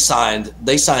 they signed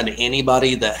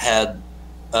anybody that had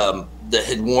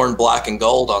worn black and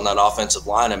gold on that offensive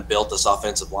line and built this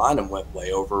offensive line and went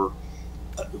way over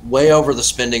the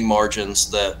spending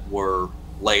margins that were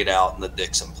laid out in the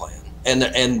Dixon plan.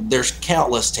 And there's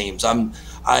countless teams.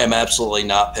 I am absolutely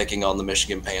not picking on the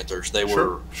Michigan Panthers. They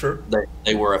were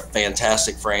They were a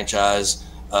fantastic franchise.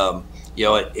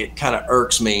 It kind of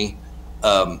irks me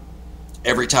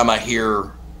every time I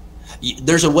hear.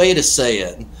 There's a way to say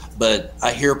it, but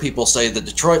I hear people say the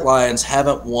Detroit Lions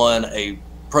haven't won a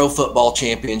pro football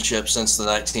championship since the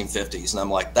 1950s, and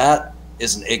I'm like, that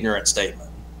is an ignorant statement.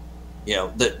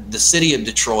 The city of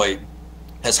Detroit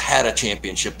has had a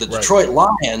championship. The Detroit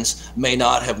Lions may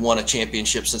not have won a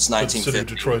championship since 1950. The city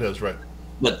of Detroit has, right.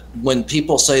 But when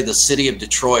people say the city of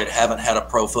Detroit haven't had a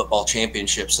pro football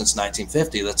championship since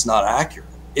 1950, that's not accurate.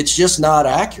 It's just not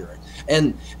accurate.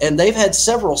 And they've had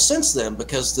several since then,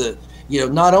 because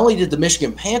not only did the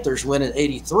Michigan Panthers win in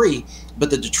 '83,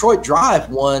 but the Detroit Drive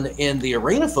won in the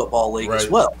Arena Football League as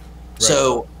well. Right.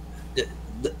 So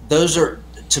those are,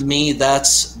 to me,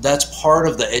 that's part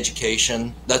of the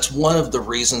education. That's one of the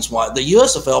reasons why the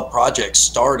USFL project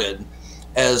started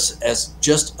as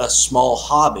just a small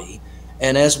hobby.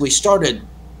 And as we started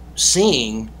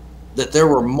seeing that there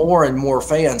were more and more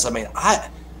fans, I mean,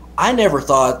 I never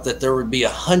thought that there would be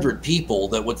 100 people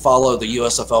that would follow the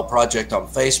USFL project on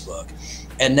Facebook.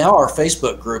 And now our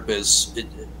Facebook group is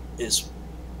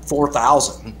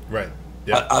 4,000. Right.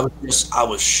 Yeah. I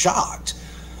was shocked.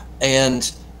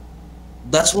 And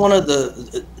that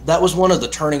was one of the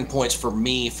turning points for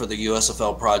me for the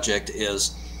USFL project.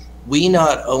 Is we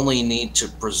not only need to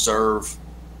preserve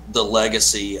the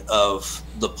legacy of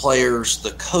the players,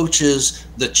 the coaches,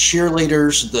 the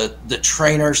cheerleaders, the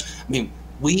trainers. I mean,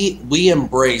 we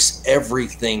embrace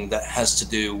everything that has to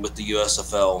do with the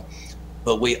USFL,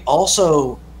 but we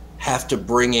also have to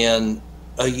bring in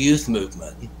a youth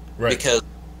movement, because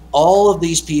all of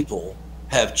these people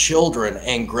have children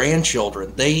and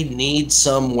grandchildren. They need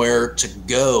somewhere to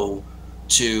go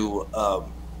to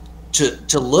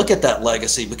look at that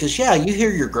legacy, because you hear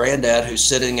your granddad who's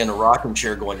sitting in a rocking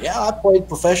chair going, I played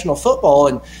professional football,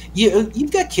 and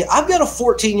you've got kids. I've got a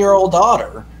 14-year-old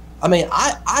daughter. I mean,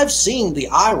 I've seen the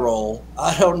eye roll.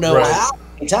 I don't know how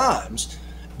many times,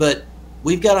 but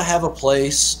we've got to have a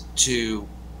place to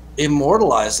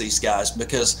immortalize these guys,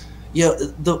 because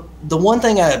the one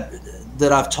thing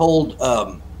that I've told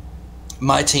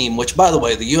my team, which by the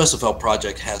way, the USFL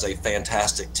project has a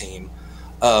fantastic team.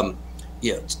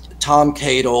 Yeah, Tom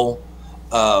Cadle,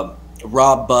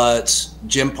 Rob Butts,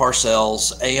 Jim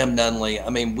Parcells, A.M. Nunley. I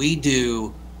mean, we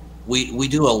do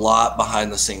a lot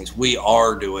behind the scenes. We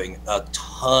are doing a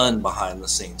ton behind the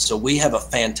scenes. So we have a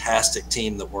fantastic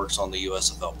team that works on the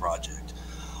USFL project.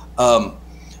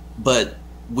 But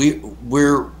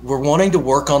we're wanting to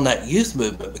work on that youth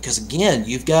movement because again,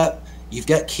 you've got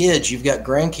kids, you've got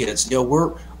grandkids. You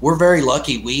know, we're very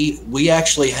lucky. We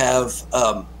actually have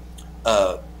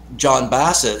John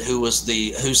Bassett, who's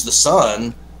the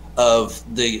son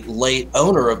of the late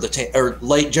owner of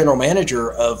late general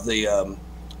manager of the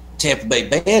Tampa Bay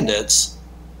Bandits,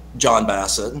 John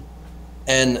Bassett.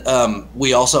 And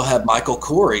we also have Michael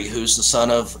Corey, who's the son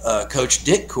of Coach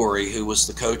Dick Corey, who was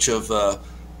the coach of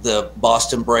the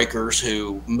Boston Breakers,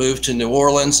 who moved to New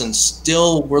Orleans and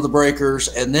still were the Breakers,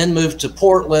 and then moved to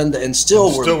Portland and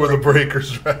still were the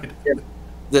Breakers, right?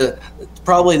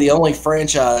 Probably the only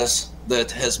franchise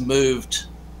that has moved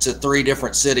to 3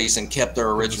 different cities and kept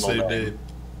their original name.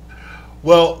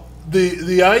 Well,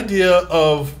 the idea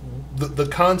of the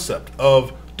concept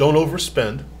of don't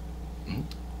overspend,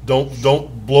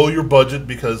 don't blow your budget,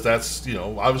 because that's, you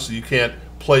know, obviously you can't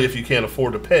play if you can't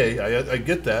afford to pay. I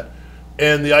get that.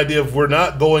 And the idea of we're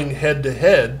not going head to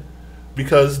head,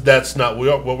 because that's not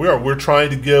what we are. We're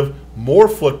trying to give more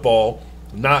football,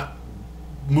 not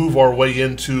move our way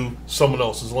into someone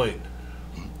else's lane.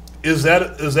 Is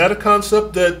that a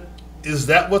concept is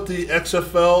that what the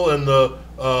XFL and the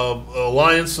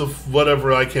Alliance of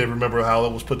whatever, I can't remember how that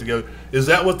was put together, is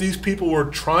that what these people were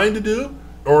trying to do?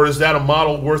 Or is that a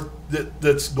model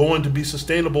that's going to be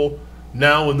sustainable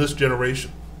now in this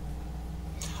generation?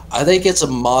 I think it's a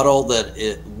model that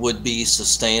it would be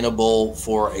sustainable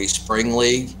for a spring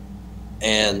league.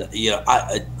 And you know,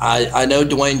 I know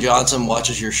Dwayne Johnson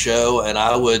watches your show, and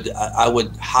I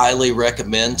would highly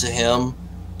recommend to him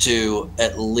to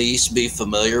at least be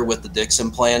familiar with the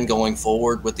Dixon plan going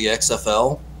forward with the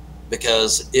XFL,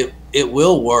 because it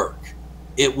will work.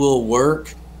 It will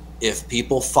work if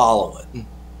people follow it.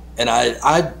 And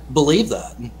I believe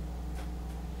that.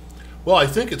 Well, I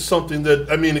think it's something that,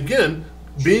 I mean, again,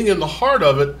 being in the heart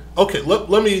of it, okay,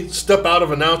 let me step out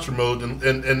of announcer mode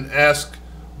and ask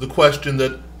the question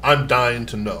that I'm dying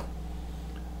to know.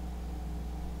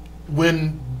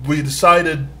 When we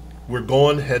decided we're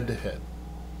going head to head,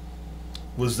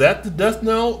 was that the death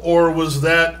knell, or was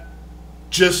that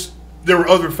just there were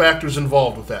other factors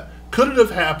involved with that? Could it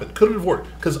have happened? Could it have worked?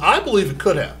 Because I believe it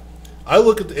could have. I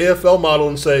look at the AFL model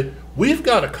and say, we've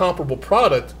got a comparable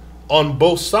product on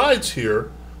both sides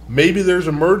here. Maybe there's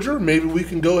a merger. Maybe we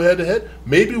can go head to head.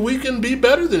 Maybe we can be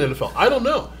better than NFL. I don't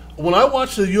know. When I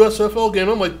watch the USFL game,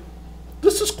 I'm like,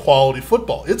 this is quality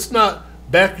football. It's not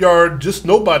backyard, just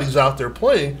nobody's out there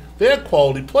playing. They had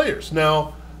quality players.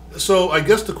 Now, so I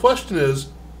guess the question is,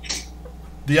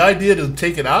 the idea to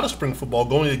take it out of spring football,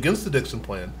 going against the Dixon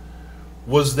plan,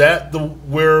 was that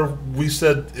where we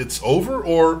said it's over,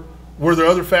 or were there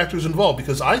other factors involved?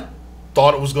 Because I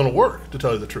thought it was going to work, to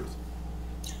tell you the truth.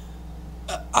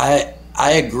 I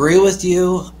agree with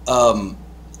you, and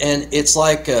it's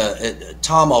like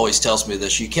Tom always tells me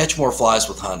this: you catch more flies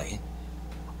with honey.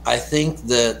 I think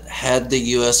that had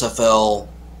the USFL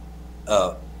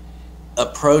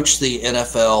approached the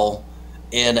NFL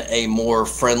in a more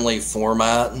friendly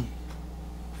format,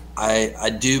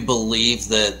 I do believe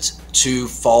that 2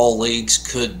 fall leagues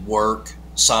could work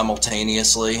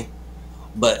simultaneously.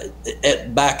 But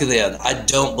back then, I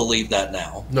don't believe that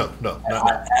now. No.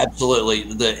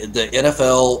 Absolutely. The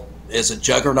NFL is a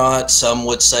juggernaut. Some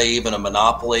would say even a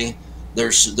monopoly.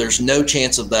 There's no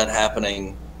chance of that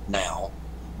happening now.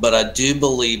 But I do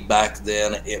believe back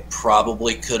then it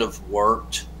probably could have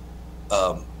worked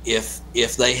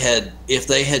if they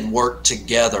had worked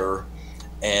together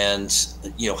and,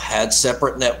 you know, had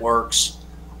separate networks.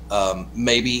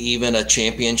 Maybe even a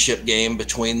championship game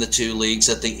between the 2 leagues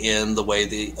at the end, the way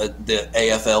the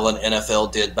AFL and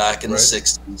NFL did back in the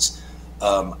 60s.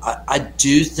 I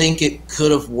do think it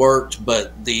could have worked,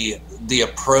 but the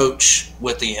approach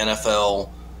with the NFL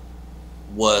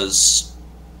was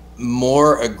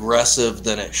more aggressive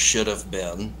than it should have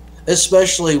been,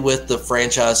 especially with the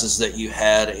franchises that you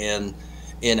had in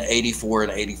 84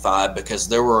 and 85, because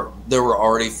there were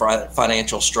already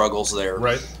financial struggles there.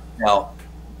 Right. Now,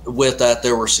 with that,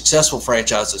 there were successful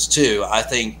franchises too. I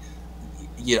think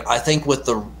with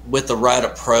the right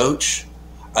approach,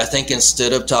 I think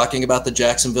instead of talking about the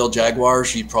Jacksonville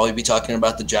Jaguars, you'd probably be talking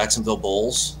about the Jacksonville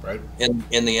Bulls, right, in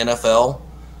the NFL.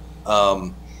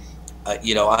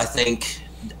 You know, I think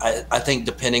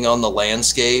depending on the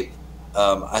landscape,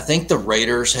 I think the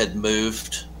Raiders had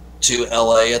moved to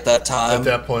LA at that time. At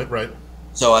that point, right.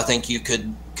 So I think you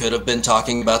could have been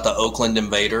talking about the Oakland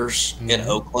Invaders in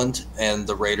Oakland, and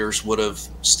the Raiders would have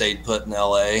stayed put in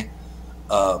LA.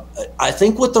 I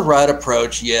think with the right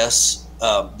approach, yes,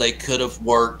 they could have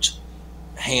worked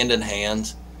hand in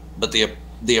hand, but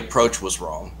the approach was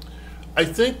wrong. I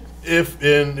think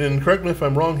and correct me if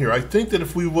I'm wrong here, I think that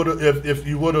if we would have, if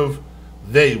you would have,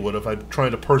 they would have, I'm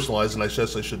trying to personalize, and I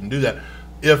guess I shouldn't do that,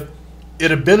 if it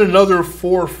had been another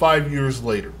 4 or 5 years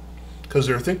later, because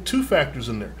there are, I think, two factors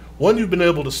in there. One, you've been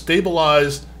able to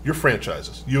stabilize your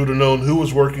franchises. You would have known who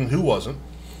was working, who wasn't,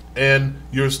 and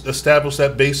you established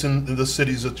that base in the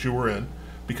cities that you were in,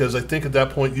 because I think at that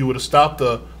point you would have stopped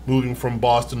the moving from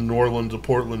Boston to New Orleans to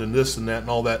Portland and this and that and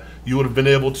all that. You would have been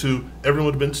able to, everyone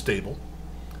would have been stable.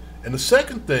 And the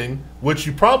second thing, which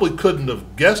you probably couldn't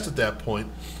have guessed at that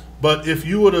point, but if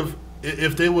you would have,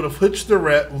 if they would have hitched their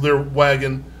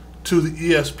wagon to the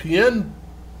ESPN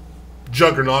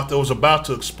juggernaut that was about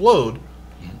to explode,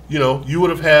 you know, you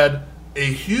would have had a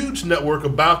huge network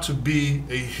about to be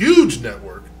a huge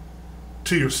network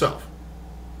to yourself.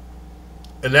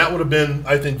 And that would have been,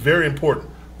 I think, very important.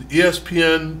 The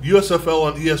ESPN, USFL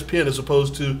on ESPN, as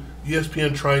opposed to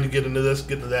ESPN trying to get into this,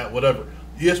 get into that, whatever.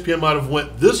 ESPN might have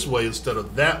went this way instead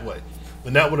of that way.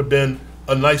 And that would have been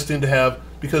a nice thing to have,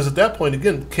 because at that point,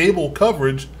 again, cable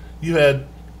coverage, you had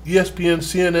ESPN,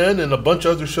 CNN, and a bunch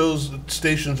of other shows,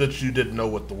 stations that you didn't know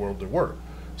what the world there were.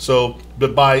 So,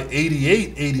 but by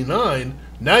 88, 89,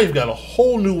 now you've got a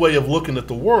whole new way of looking at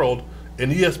the world,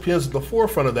 and ESPN's at the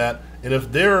forefront of that. And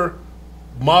if their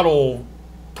model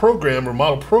program or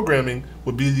model programming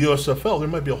would be the USFL, there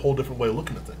might be a whole different way of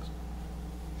looking at things.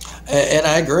 And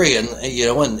I agree. And, you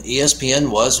know, when ESPN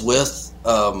was with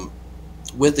the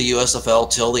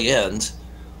USFL till the end,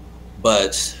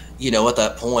 but, you know, at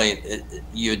that point,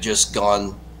 you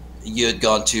had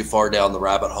gone too far down the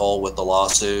rabbit hole with the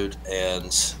lawsuit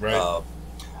and, right.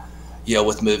 You know,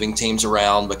 with moving teams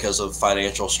around because of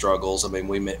financial struggles. I mean,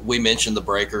 we mentioned the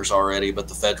Breakers already, but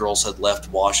the Federals had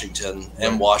left Washington,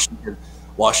 and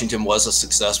Washington was a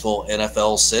successful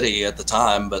NFL city at the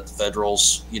time, but the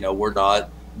Federals, you know, were not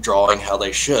drawing how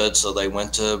they should, so they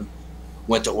went to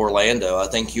Orlando. I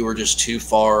think you were just too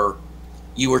far.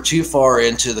 You were too far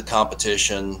into the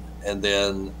competition, and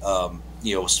then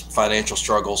you know, financial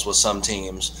struggles with some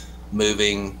teams,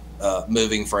 moving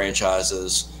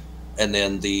franchises, and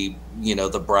then the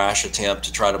brash attempt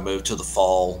to try to move to the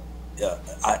fall.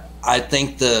 I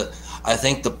think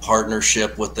the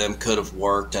partnership with them could have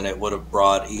worked, and it would have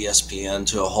brought ESPN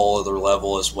to a whole other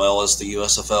level as well as the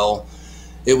USFL.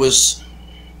 It was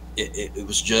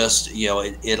just, you know,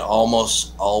 it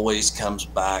almost always comes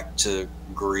back to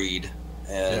greed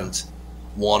and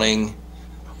wanting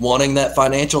that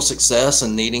financial success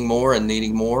and needing more, and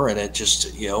it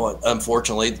just, you know,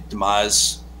 unfortunately, the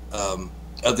demise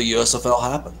of the USFL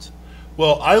happened.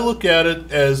 Well, I look at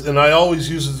it as, and I always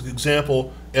use as an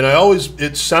example, and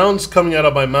it sounds coming out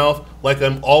of my mouth like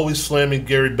I'm always slamming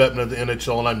Gary Bettman of the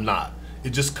NHL, and I'm not. It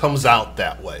just comes out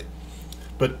that way.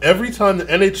 But every time the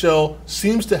NHL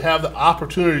seems to have the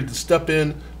opportunity to step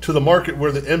in to the market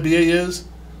where the NBA is,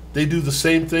 they do the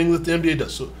same thing that the NBA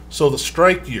does. So the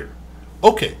strike year.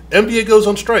 Okay, NBA goes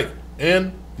on strike,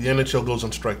 and the NHL goes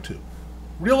on strike too.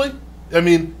 Really? I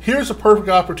mean, here's a perfect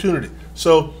opportunity.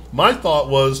 So my thought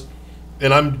was,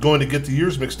 and I'm going to get the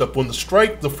years mixed up, when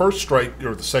the first strike,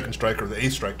 or the second strike, or the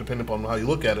eighth strike, depending upon how you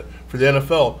look at it, for the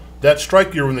NFL, that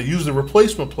strike year when they use the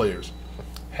replacement players,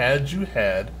 had you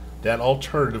had that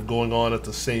alternative going on at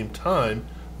the same time,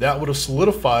 that would have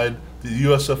solidified the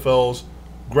USFL's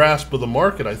grasp of the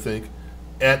market, I think,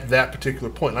 at that particular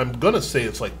point. I'm going to say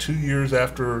it's like 2 years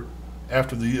after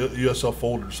the USL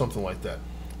folded or something like that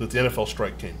the NFL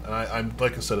strike came. And I'm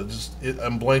like I said,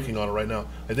 I'm blanking on it right now.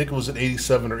 I think it was in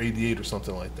 87 or 88 or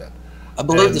something like that. I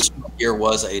believe the strike year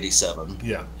was 87.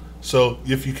 Yeah. So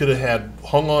if you could have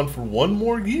hung on for one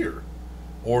more year,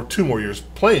 or 2 more years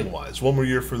playing wise, 1 more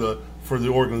year for the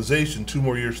organization, 2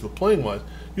 more years for the playing wise,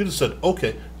 you'd have said,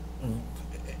 okay,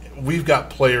 we've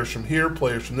got players from here,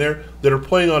 players from there that are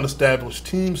playing on established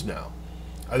teams now.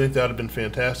 I think that would have been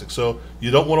fantastic. So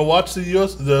you don't want to watch the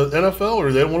NFL,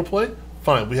 or they don't want to play?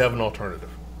 Fine, we have an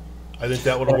alternative. I think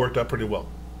that would have worked out pretty well.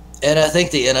 And I think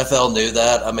the NFL knew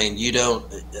that. I mean, you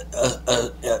don't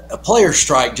a player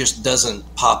strike just doesn't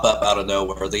pop up out of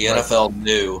nowhere. The NFL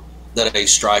knew that a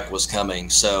strike was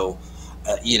coming, so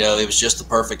you know, it was just the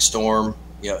perfect storm.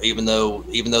 You know, even though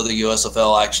the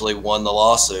USFL actually won the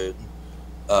lawsuit,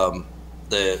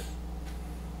 the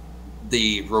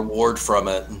reward from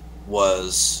it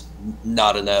was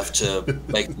not enough to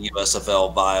make the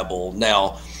USFL viable.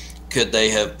 Now, could they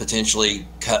have potentially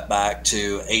cut back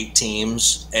to 8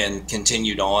 teams and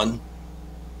continued on?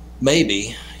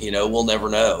 Maybe. We'll never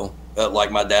know. But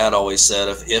like my dad always said,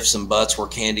 if ifs and buts were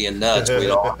candy and nuts, we'd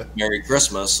all have Merry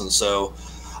Christmas. And so,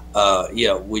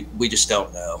 we just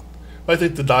don't know. I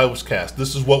think the die was cast.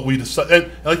 This is what we decided.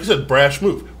 And like you said, brash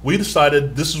move. We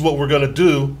decided this is what we're going to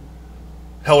do,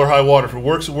 hell or high water. If it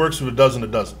works, it works. If it doesn't,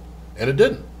 it doesn't. And it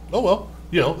didn't. Oh, well.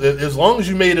 As long as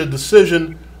you made a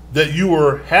decision that you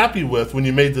were happy with when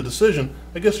you made the decision,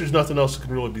 I guess there's nothing else that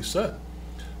can really be said.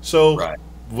 So, right.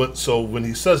 So when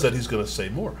he says that, he's going to say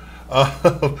more.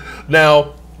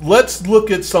 Now, let's look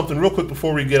at something real quick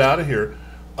before we get out of here.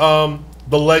 The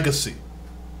legacy.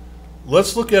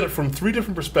 Let's look at it from 3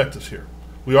 different perspectives here.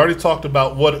 We already talked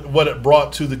about what it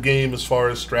brought to the game as far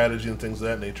as strategy and things of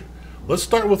that nature. Let's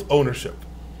start with ownership.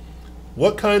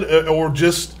 What kind of, or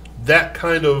just that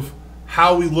kind of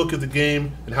how we look at the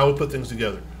game and how we put things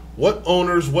together. What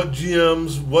owners, what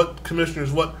GMs, what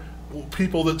commissioners, what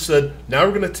people that said, now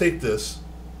we're going to take this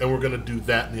and we're going to do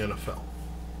that in the NFL?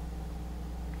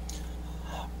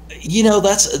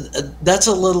 That's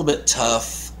a little bit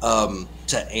tough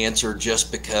to answer,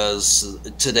 just because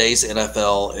today's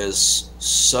NFL is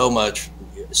so much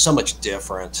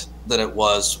different than it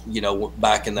was,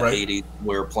 back in the right. 80s.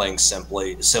 We were playing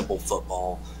simple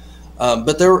football.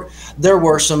 But there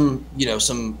were some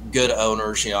good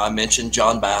owners. I mentioned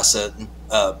John Bassett.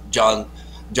 John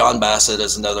Bassett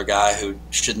is another guy who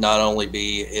should not only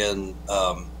be in,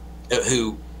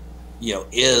 who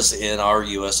is in our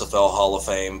USFL Hall of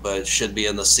Fame, but should be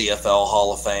in the CFL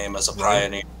Hall of Fame as a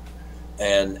pioneer,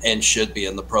 and should be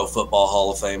in the Pro Football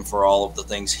Hall of Fame for all of the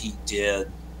things he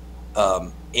did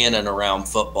in and around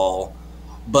football.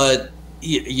 But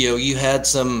you had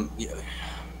some.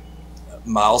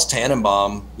 Miles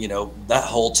Tannenbaum, that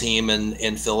whole team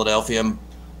in Philadelphia and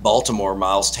Baltimore,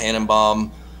 Miles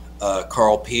Tannenbaum,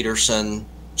 Carl Peterson,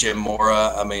 Jim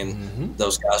Mora. I mean,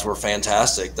 those guys were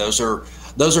fantastic. Those are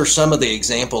some of the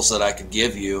examples that I could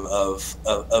give you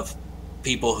of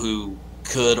people who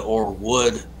could or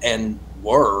would and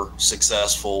were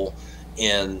successful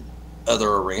in other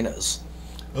arenas.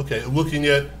 Okay, looking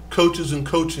at coaches and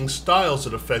coaching styles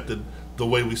that affected the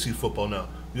way we see football now.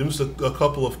 Give us a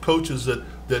couple of coaches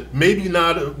that maybe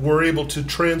not were able to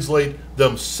translate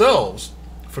themselves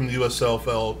from the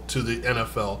USFL to the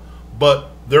NFL, but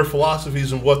their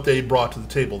philosophies and what they brought to the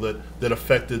table that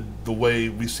affected the way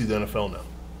we see the NFL now.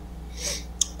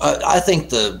 I think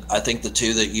the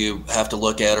 2 that you have to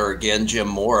look at are, again, Jim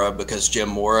Mora, because Jim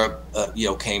Mora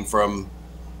came from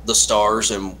the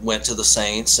Stars and went to the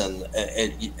Saints and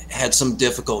had some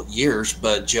difficult years,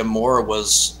 but Jim Mora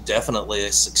was definitely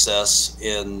a success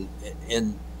in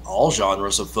all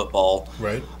genres of football.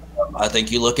 Right. I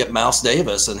think you look at Mouse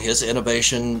Davis and his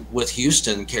innovation with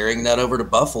Houston, carrying that over to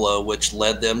Buffalo, which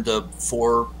led them to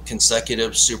 4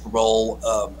 consecutive Super Bowl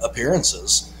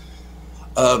appearances.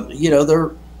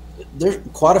 There's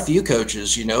quite a few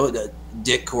coaches.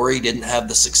 Dick Corey didn't have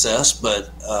the success, but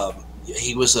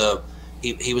he was a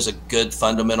good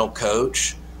fundamental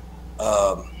coach.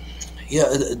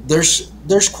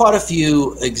 There's quite a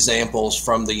few examples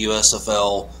from the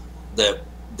USFL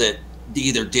that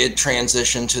either did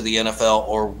transition to the NFL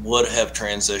or would have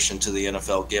transitioned to the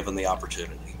NFL given the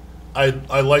opportunity.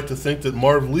 I like to think that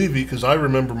Marv Levy, because I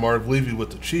remember Marv Levy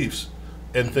with the Chiefs,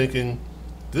 and thinking,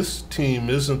 this team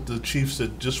isn't the Chiefs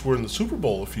that just were in the Super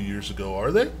Bowl a few years ago,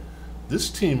 are they? This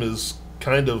team is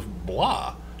kind of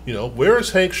blah. Where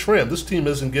is Hank Schramm? This team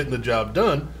isn't getting the job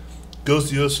done. Goes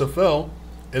to USFL,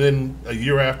 and then a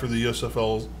year after the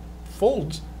USFL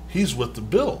folds, he's with the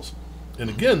Bills. And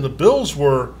again, the Bills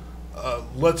were,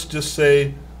 let's just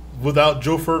say, without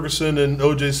Joe Ferguson and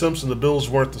O.J. Simpson, the Bills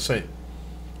weren't the same.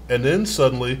 And then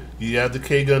suddenly you add the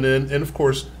K-Gun in, and of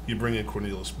course you bring in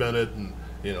Cornelius Bennett and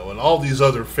all these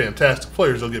other fantastic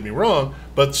players. Don't get me wrong,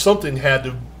 but something had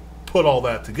to put all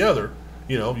that together.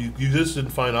 You just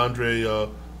didn't find Andre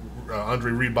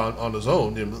Reed on his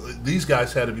own. These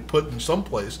guys had to be put in some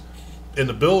place, and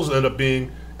the Bills ended up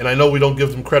being. And I know we don't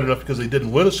give them credit enough because they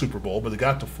didn't win a Super Bowl, but they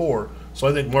got to 4. So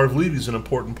I think Marv Levy's an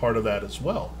important part of that as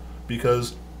well,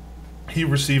 because he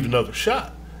received another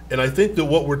shot. And I think that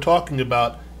what we're talking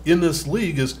about in this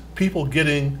league is people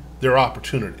getting their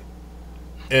opportunity.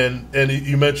 And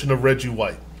you mentioned of Reggie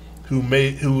White, who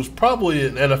was probably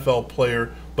an NFL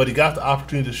player, but he got the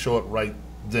opportunity to show it right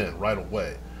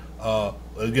away.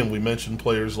 Again, we mentioned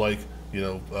players like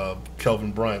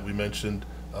Kelvin Bryant. We mentioned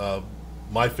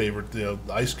my favorite,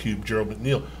 Ice Cube, Gerald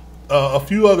McNeil. A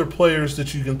few other players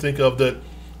that you can think of that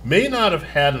may not have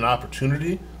had an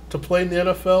opportunity to play in the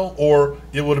NFL, or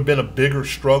it would have been a bigger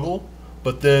struggle,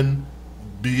 but then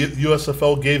The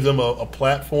USFL gave them a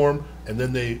platform, and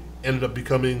then they ended up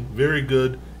becoming very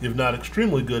good, if not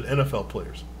extremely good, NFL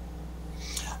players.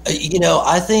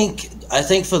 I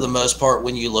think for the most part,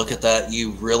 when you look at that,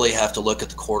 you really have to look at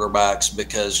the quarterbacks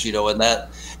because in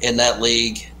that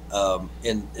league,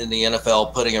 in the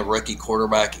NFL, putting a rookie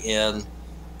quarterback in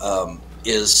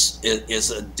is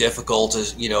a difficult,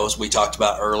 as we talked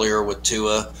about earlier with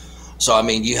Tua. So I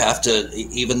mean, you have to,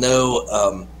 even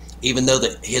though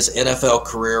his NFL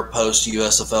career post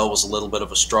USFL was a little bit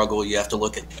of a struggle, you have to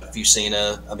look at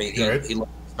Fusina. I mean, he led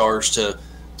Stars to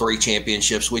 3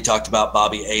 championships. We talked about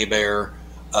Bobby Hebert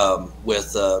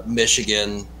with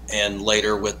Michigan and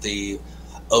later with the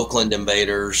Oakland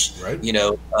Invaders. Right.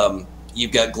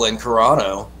 You've got Glenn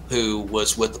Carano, who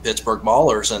was with the Pittsburgh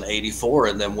Maulers in '84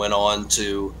 and then went on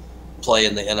to play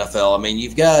in the NFL. I mean,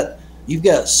 you've got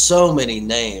so many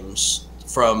names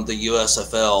from the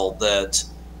USFL that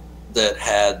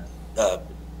had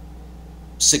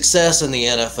success in the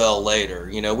NFL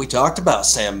later. We talked about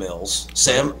Sam Mills.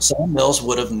 Sam Mills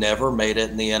would have never made it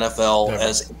in the NFL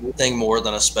as anything more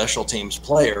than a special teams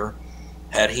player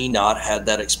had he not had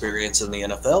that experience in the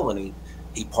NFL, and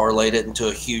he parlayed it into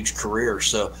a huge career.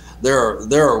 So there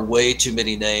are way too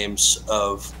many names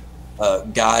of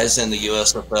guys in the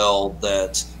USFL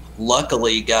that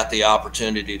luckily got the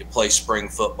opportunity to play spring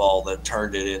football that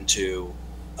turned it into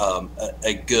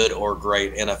a good or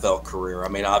great NFL career. I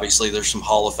mean, obviously there's some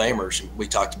Hall of Famers. We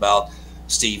talked about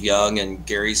Steve Young and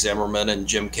Gary Zimmerman and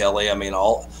Jim Kelly. I mean,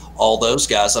 all those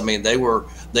guys. I mean, they were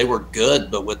good,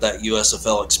 but with that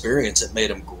USFL experience, it made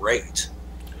them great.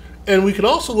 And we can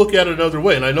also look at it another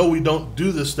way, and I know we don't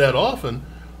do this that often.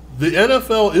 The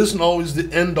NFL isn't always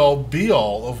the end-all,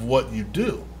 be-all of what you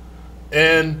do.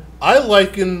 And I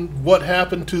liken what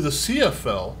happened to the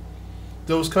CFL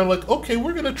that was kind of like, okay,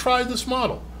 we're going to try this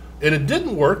model. And it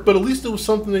didn't work, but at least it was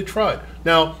something they tried.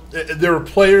 Now, there were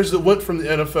players that went from the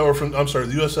NFL, or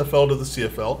the USFL to the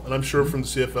CFL, and I'm sure from the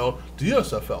CFL to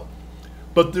USFL.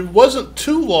 But there wasn't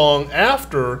too long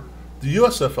after the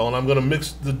USFL, and I'm going to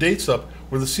mix the dates up,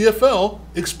 where the CFL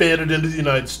expanded into the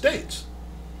United States.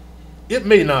 It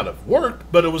may not have worked,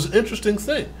 but it was an interesting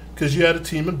thing because you had a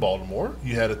team in Baltimore,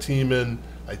 you had a team in,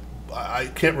 I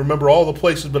can't remember all the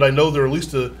places, but I know there are at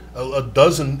least a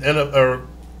dozen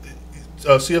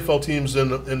CFL teams in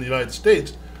the United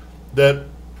States that,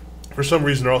 for some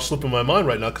reason, are all slipping my mind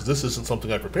right now because this isn't something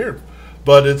I prepared.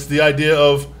 But it's the idea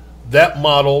of that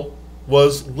model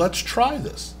was, let's try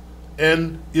this.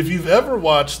 And if you've ever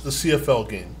watched the CFL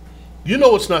game, you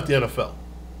know it's not the NFL.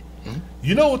 Mm-hmm.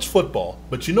 You know it's football,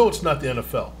 but you know it's not the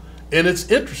NFL. And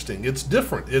it's interesting. It's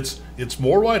different. It's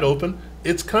more wide open.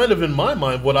 It's kind of, in my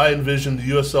mind, what I envisioned the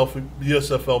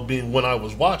USFL being when I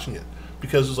was watching it.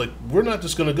 Because it's like, we're not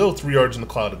just going to go 3 yards in a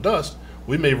cloud of dust.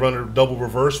 We may run a double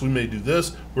reverse. We may do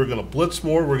this. We're going to blitz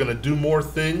more. We're going to do more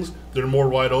things that are more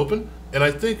wide open. And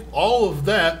I think all of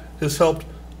that has helped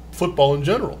football in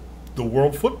general. The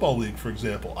World Football League, for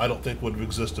example, I don't think would have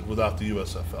existed without the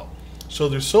USFL. So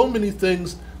there's so many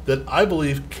things that I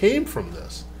believe came from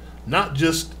this, not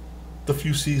just the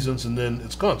few seasons and then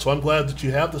it's gone. So I'm glad that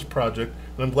you have this project,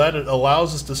 and I'm glad it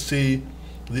allows us to see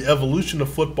the evolution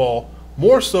of football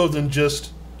more so than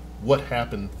just what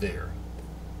happened there.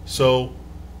 So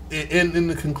in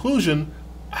the conclusion,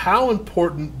 how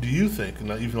important do you think, and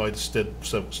even though I just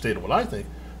stated what I think,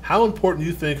 how important do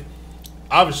you think,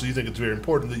 obviously you think it's very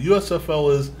important, that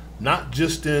USFL is not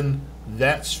just in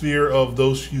that sphere of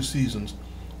those few seasons,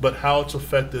 but how it's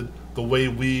affected the way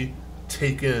we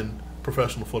take in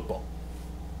professional football?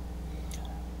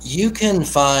 You can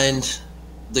find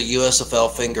the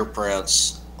USFL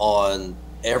fingerprints on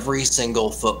every single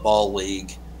football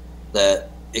league that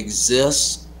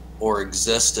exists or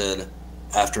existed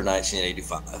after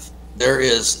 1985. There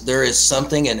is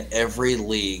something in every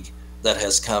league that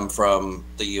has come from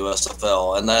the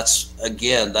USFL, and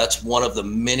that's one of the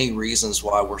many reasons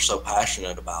why we're so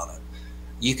passionate about it.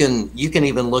 You can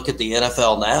even look at the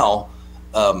NFL now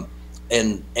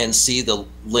and see the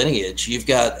lineage. You've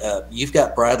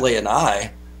got Bradley and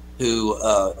I, who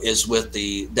is with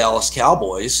the Dallas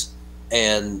Cowboys,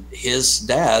 and his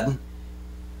dad,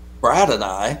 Brad, and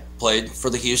I played for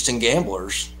the Houston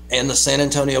Gamblers and the San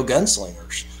Antonio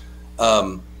Gunslingers.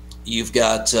 You've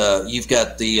got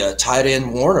the tight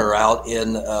end Warner out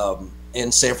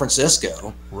in San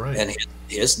Francisco, right? And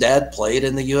his dad played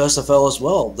in the USFL as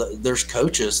well. There's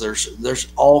coaches. There's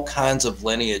all kinds of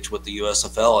lineage with the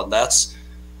USFL, and that's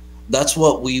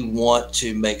what we want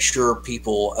to make sure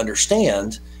people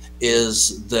understand,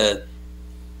 is that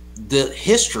the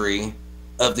history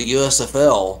of the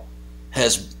USFL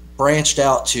has branched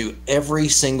out to every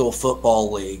single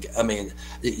football league. I mean,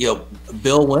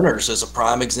 Bill Winters is a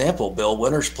prime example. Bill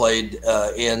Winters played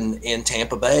in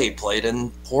Tampa Bay, played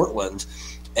in Portland,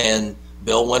 and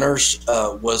Bill Winters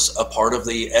was a part of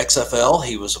the XFL.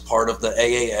 He was a part of the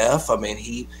AAF. I mean,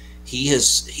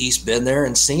 he's been there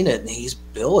and seen it, and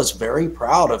Bill is very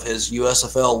proud of his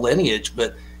USFL lineage,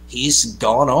 but he's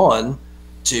gone on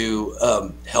to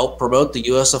help promote the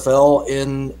USFL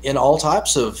in all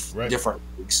types of different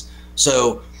leagues.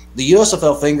 So the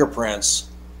USFL fingerprints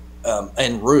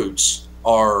and roots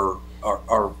are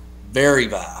very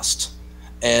vast,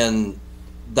 and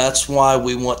that's why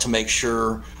we want to make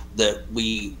sure that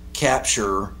we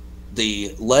capture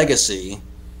the legacy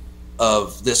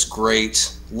of this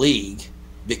great league,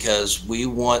 because we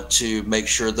want to make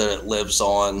sure that it lives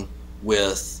on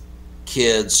with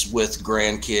kids, with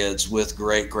grandkids, with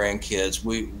great grandkids.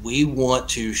 We want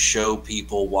to show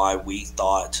people why we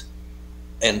thought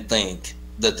and think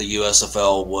that the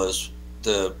USFL was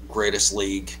the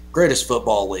greatest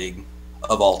football league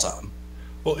of all time.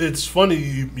 Well, it's funny,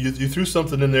 you threw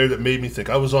something in there that made me think.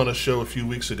 I was on a show a few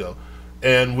weeks ago,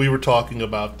 and we were talking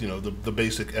about the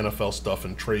basic NFL stuff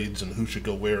and trades and who should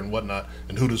go where and whatnot,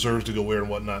 and who deserves to go where and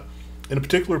whatnot. And a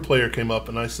particular player came up,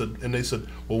 and they said,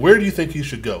 well, where do you think he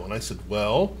should go? And I said,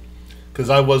 well,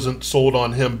 because I wasn't sold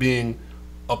on him being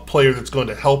a player that's going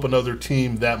to help another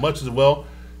team that much. I said, well,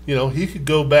 he could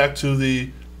go back to the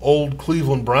old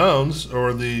Cleveland Browns,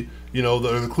 or the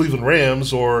Cleveland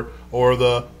Rams, or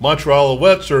the Montreal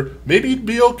Alouettes, or maybe he'd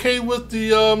be okay with the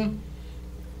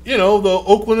the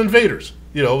Oakland Invaders,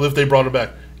 if they brought him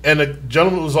back. And a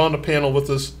gentleman who was on the panel with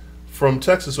us from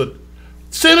Texas said,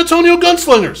 San Antonio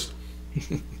Gunslingers.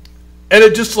 And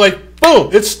it just boom,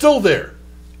 it's still there.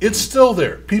 It's still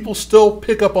there. People still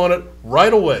pick up on it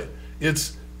right away.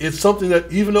 It's something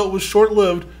that, even though it was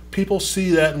short-lived, people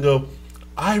see that and go,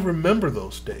 I remember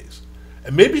those days.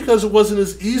 And maybe because it wasn't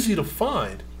as easy to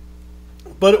find,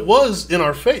 but it was in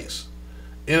our face.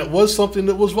 And it was something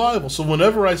that was viable. So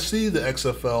whenever I see the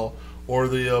XFL or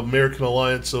the American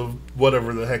Alliance of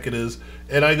whatever the heck it is,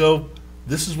 and I go,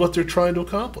 this is what they're trying to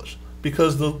accomplish.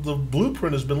 Because the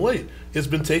blueprint has been laid. It's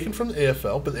been taken from the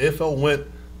AFL, but the AFL went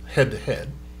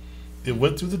head-to-head. It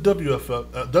went through the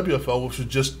WFL, which was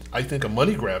just, I think, a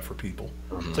money grab for people.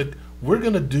 Mm-hmm. It's like, we're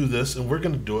going to do this, and we're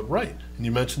going to do it right. And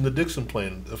you mentioned the Dixon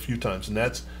plan a few times, and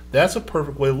that's a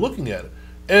perfect way of looking at it.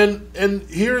 And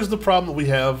here's the problem that we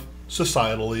have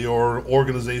societally or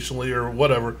organizationally or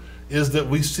whatever, is that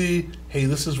we see, hey,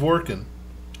 this is working.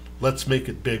 Let's make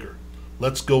it bigger.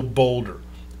 Let's go bolder.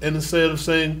 And instead of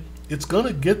saying, it's going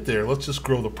to get there, let's just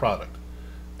grow the product.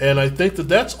 And I think that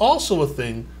that's also a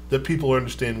thing that people are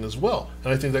understanding as well.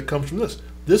 And I think that comes from this.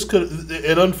 This could,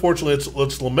 and unfortunately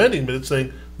it's lamenting, but it's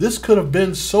saying, this could have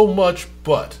been so much,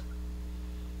 but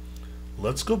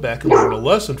let's go back and learn a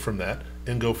lesson from that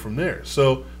and go from there.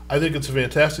 So I think it's a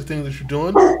fantastic thing that you're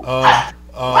doing.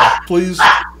 Please,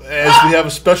 as we have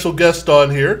a special guest on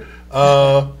here,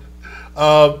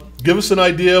 give us an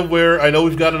idea where, I know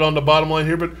we've got it on the bottom line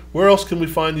here, but where else can we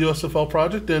find the USFL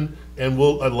Project? And I'd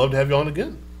love to have you on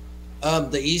again.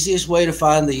 The easiest way to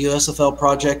find the USFL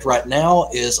Project right now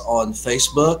is on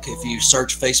Facebook. If you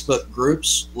search Facebook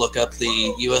groups, look up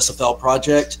the USFL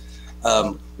Project.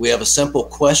 We have a simple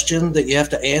question that you have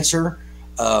to answer.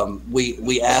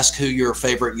 We ask who your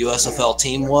favorite USFL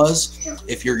team was.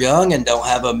 If you're young and don't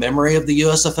have a memory of the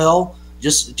USFL,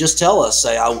 just tell us.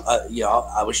 Say, I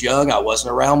was young, I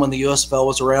wasn't around when the USFL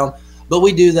was around. But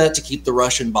we do that to keep the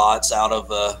Russian bots out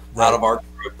of our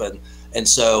group, and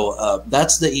so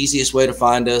that's the easiest way to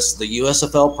find us. The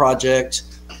USFL Project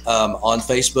on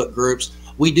Facebook groups.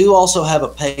 We do also have a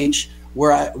page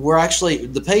where we're actually,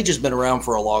 the page has been around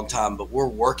for a long time, but we're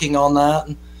working on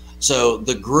that. So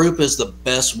the group is the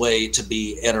best way to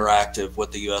be interactive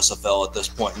with the USFL at this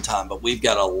point in time. But we've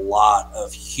got a lot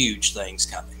of huge things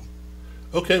coming.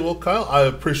 Okay, well, Kyle, I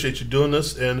appreciate you doing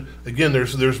this. And again,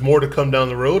 there's more to come down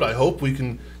the road. I hope we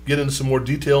can get into some more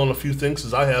detail on a few things,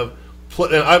 because I have,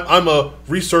 and I'm a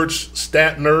research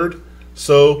stat nerd,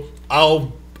 so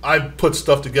I put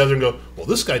stuff together and go, well,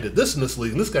 this guy did this in this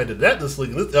league, and this guy did that in this league.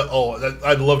 And this,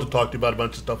 I'd love to talk to you about a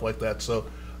bunch of stuff like that. So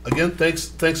again,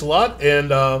 thanks a lot,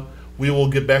 and we will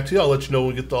get back to you. I'll let you know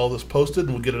when we get all this posted,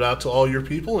 and we'll get it out to all your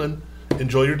people, and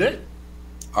enjoy your day.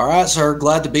 All right, sir.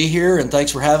 Glad to be here, and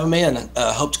thanks for having me, and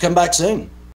hope to come back soon.